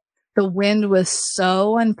 but the wind was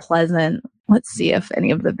so unpleasant. Let's see if any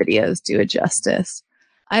of the videos do it justice.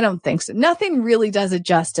 I don't think so. Nothing really does it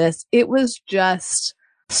justice. It was just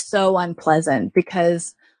so unpleasant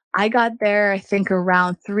because I got there, I think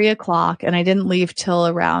around 3:00 and I didn't leave till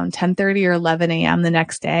around 10:30 or 11 a.m. the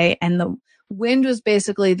next day. And the wind was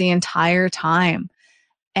basically the entire time.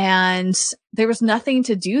 And there was nothing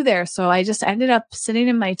to do there. So I just ended up sitting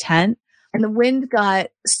in my tent and the wind got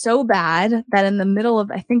so bad that in the middle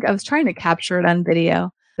of, I think I was trying to capture it on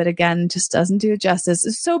video, but again, just doesn't do it justice.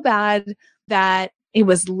 It's so bad that it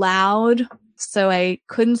was loud. So I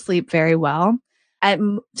couldn't sleep very well. At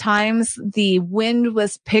times, the wind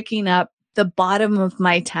was picking up the bottom of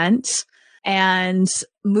my tent and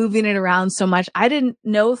moving it around so much. I didn't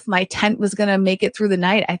know if my tent was going to make it through the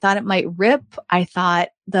night. I thought it might rip. I thought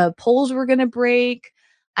the poles were going to break.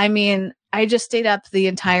 I mean, I just stayed up the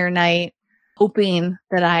entire night hoping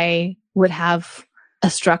that I would have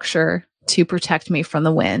a structure to protect me from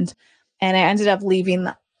the wind. And I ended up leaving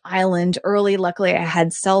the island early. Luckily, I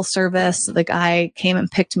had cell service. The guy came and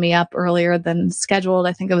picked me up earlier than scheduled.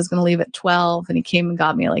 I think I was going to leave at 12 and he came and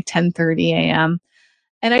got me at like 10:30 a.m.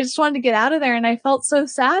 And I just wanted to get out of there. And I felt so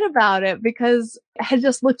sad about it because I had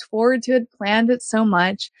just looked forward to it, planned it so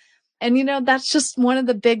much. And, you know, that's just one of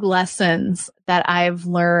the big lessons that I've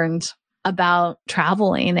learned about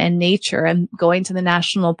traveling and nature and going to the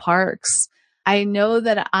national parks. I know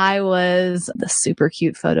that I was the super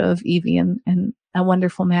cute photo of Evie and a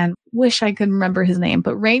wonderful man. Wish I could remember his name,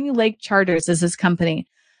 but Rainy Lake Charters is his company.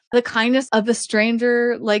 The kindness of a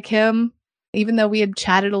stranger like him, even though we had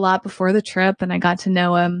chatted a lot before the trip and I got to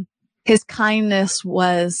know him, his kindness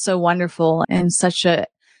was so wonderful and such a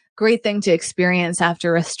great thing to experience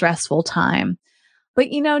after a stressful time.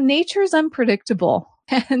 But, you know, nature is unpredictable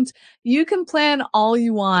and you can plan all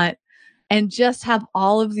you want and just have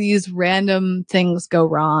all of these random things go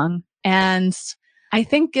wrong. And I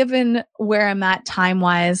think given where I'm at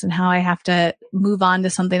time-wise and how I have to move on to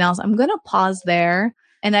something else, I'm going to pause there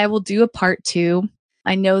and I will do a part 2.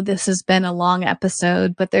 I know this has been a long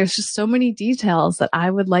episode, but there's just so many details that I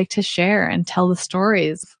would like to share and tell the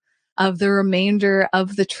stories of the remainder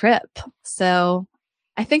of the trip. So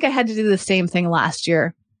I think I had to do the same thing last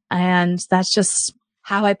year. And that's just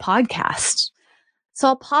how I podcast. So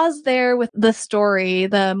I'll pause there with the story.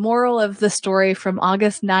 The moral of the story from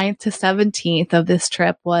August 9th to 17th of this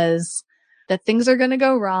trip was that things are going to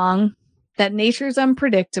go wrong, that nature's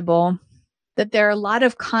unpredictable, that there are a lot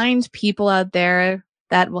of kind people out there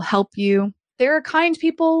that will help you. There are kind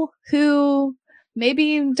people who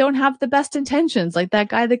maybe don't have the best intentions, like that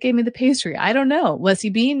guy that gave me the pastry. I don't know. Was he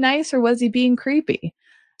being nice or was he being creepy?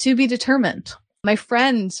 To be determined. My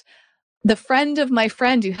friend, the friend of my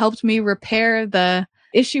friend who helped me repair the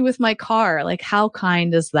issue with my car, like how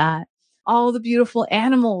kind is that? All the beautiful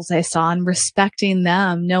animals I saw and respecting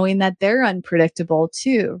them, knowing that they're unpredictable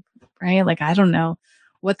too, right? Like, I don't know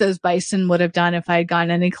what those bison would have done if I had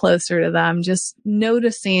gotten any closer to them, just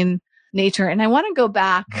noticing nature. And I want to go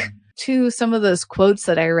back to some of those quotes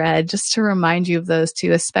that I read just to remind you of those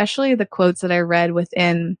too, especially the quotes that I read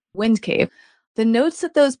within Wind Cave. The notes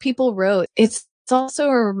that those people wrote, it's also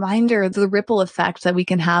a reminder of the ripple effect that we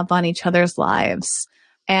can have on each other's lives.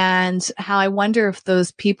 And how I wonder if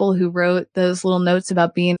those people who wrote those little notes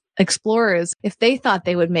about being explorers, if they thought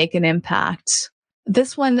they would make an impact.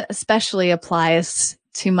 This one especially applies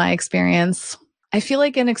to my experience. I feel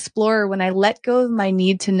like an explorer when I let go of my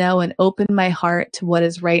need to know and open my heart to what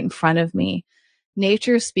is right in front of me.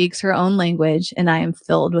 Nature speaks her own language and I am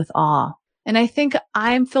filled with awe. And I think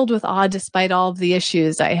I'm filled with awe despite all of the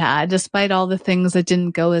issues I had, despite all the things that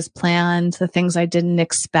didn't go as planned, the things I didn't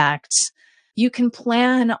expect. You can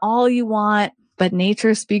plan all you want, but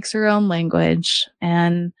nature speaks her own language.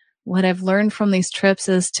 And what I've learned from these trips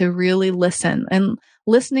is to really listen. And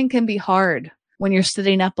listening can be hard when you're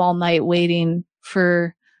sitting up all night waiting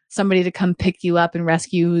for somebody to come pick you up and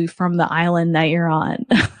rescue you from the island that you're on.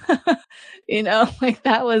 Like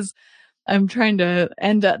that was, I'm trying to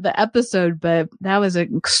end the episode, but that was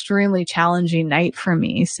an extremely challenging night for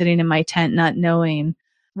me, sitting in my tent, not knowing,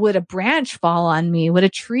 would a branch fall on me? Would a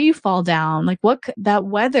tree fall down? Like that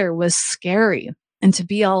weather was scary. And to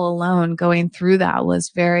be all alone going through that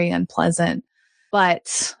was very unpleasant.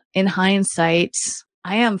 But in hindsight,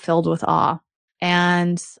 I am filled with awe.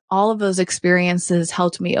 And all of those experiences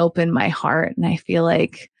helped me open my heart. And I feel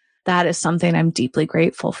like that is something I'm deeply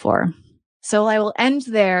grateful for. So I will end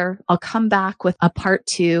there. I'll come back with a part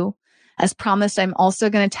 2. As promised, I'm also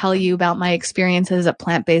going to tell you about my experiences at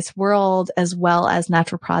Plant-Based World, as well as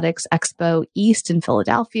Natural Products Expo East in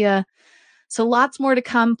Philadelphia. So lots more to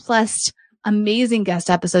come, plus amazing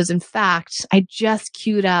guest episodes. In fact, I just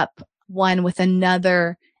queued up one with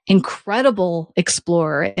another incredible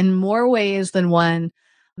explorer in more ways than one,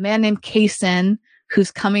 a man named Kaysen,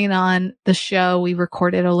 who's coming on the show. We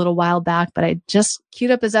recorded a little while back, but I just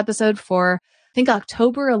queued up his episode for, I think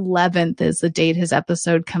October 11th is the date his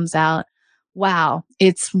episode comes out. Wow.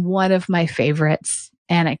 It's one of my favorites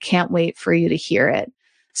and I can't wait for you to hear it.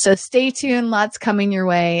 So stay tuned. Lots coming your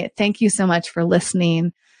way. Thank you so much for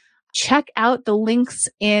listening. Check out the links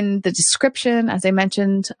in the description. As I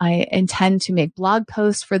mentioned, I intend to make blog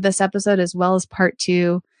posts for this episode as well as part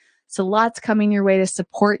 2. So lots coming your way to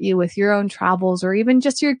support you with your own travels or even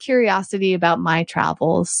just your curiosity about my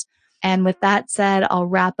travels. And with that said, I'll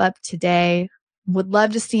wrap up today. Would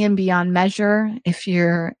love to see you in Beyond Measure if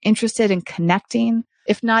you're interested in connecting.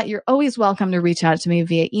 If not, you're always welcome to reach out to me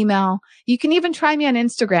via email. You can even try me on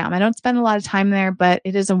Instagram. I don't spend a lot of time there, but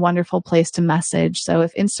it is a wonderful place to message. So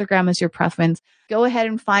if Instagram is your preference, go ahead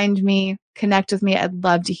and find me, connect with me. I'd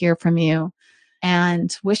love to hear from you.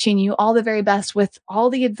 And wishing you all the very best with all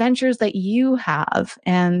the adventures that you have.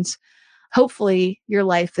 And hopefully your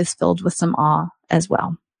life is filled with some awe as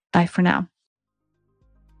well. Bye for now.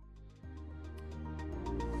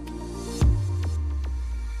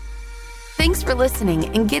 Thanks for listening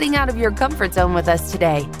and getting out of your comfort zone with us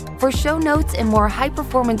today. For show notes and more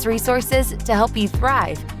high-performance resources to help you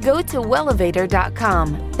thrive, go to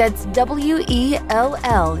wellevator.com. That's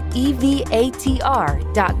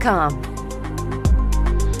WELLEVATR.com.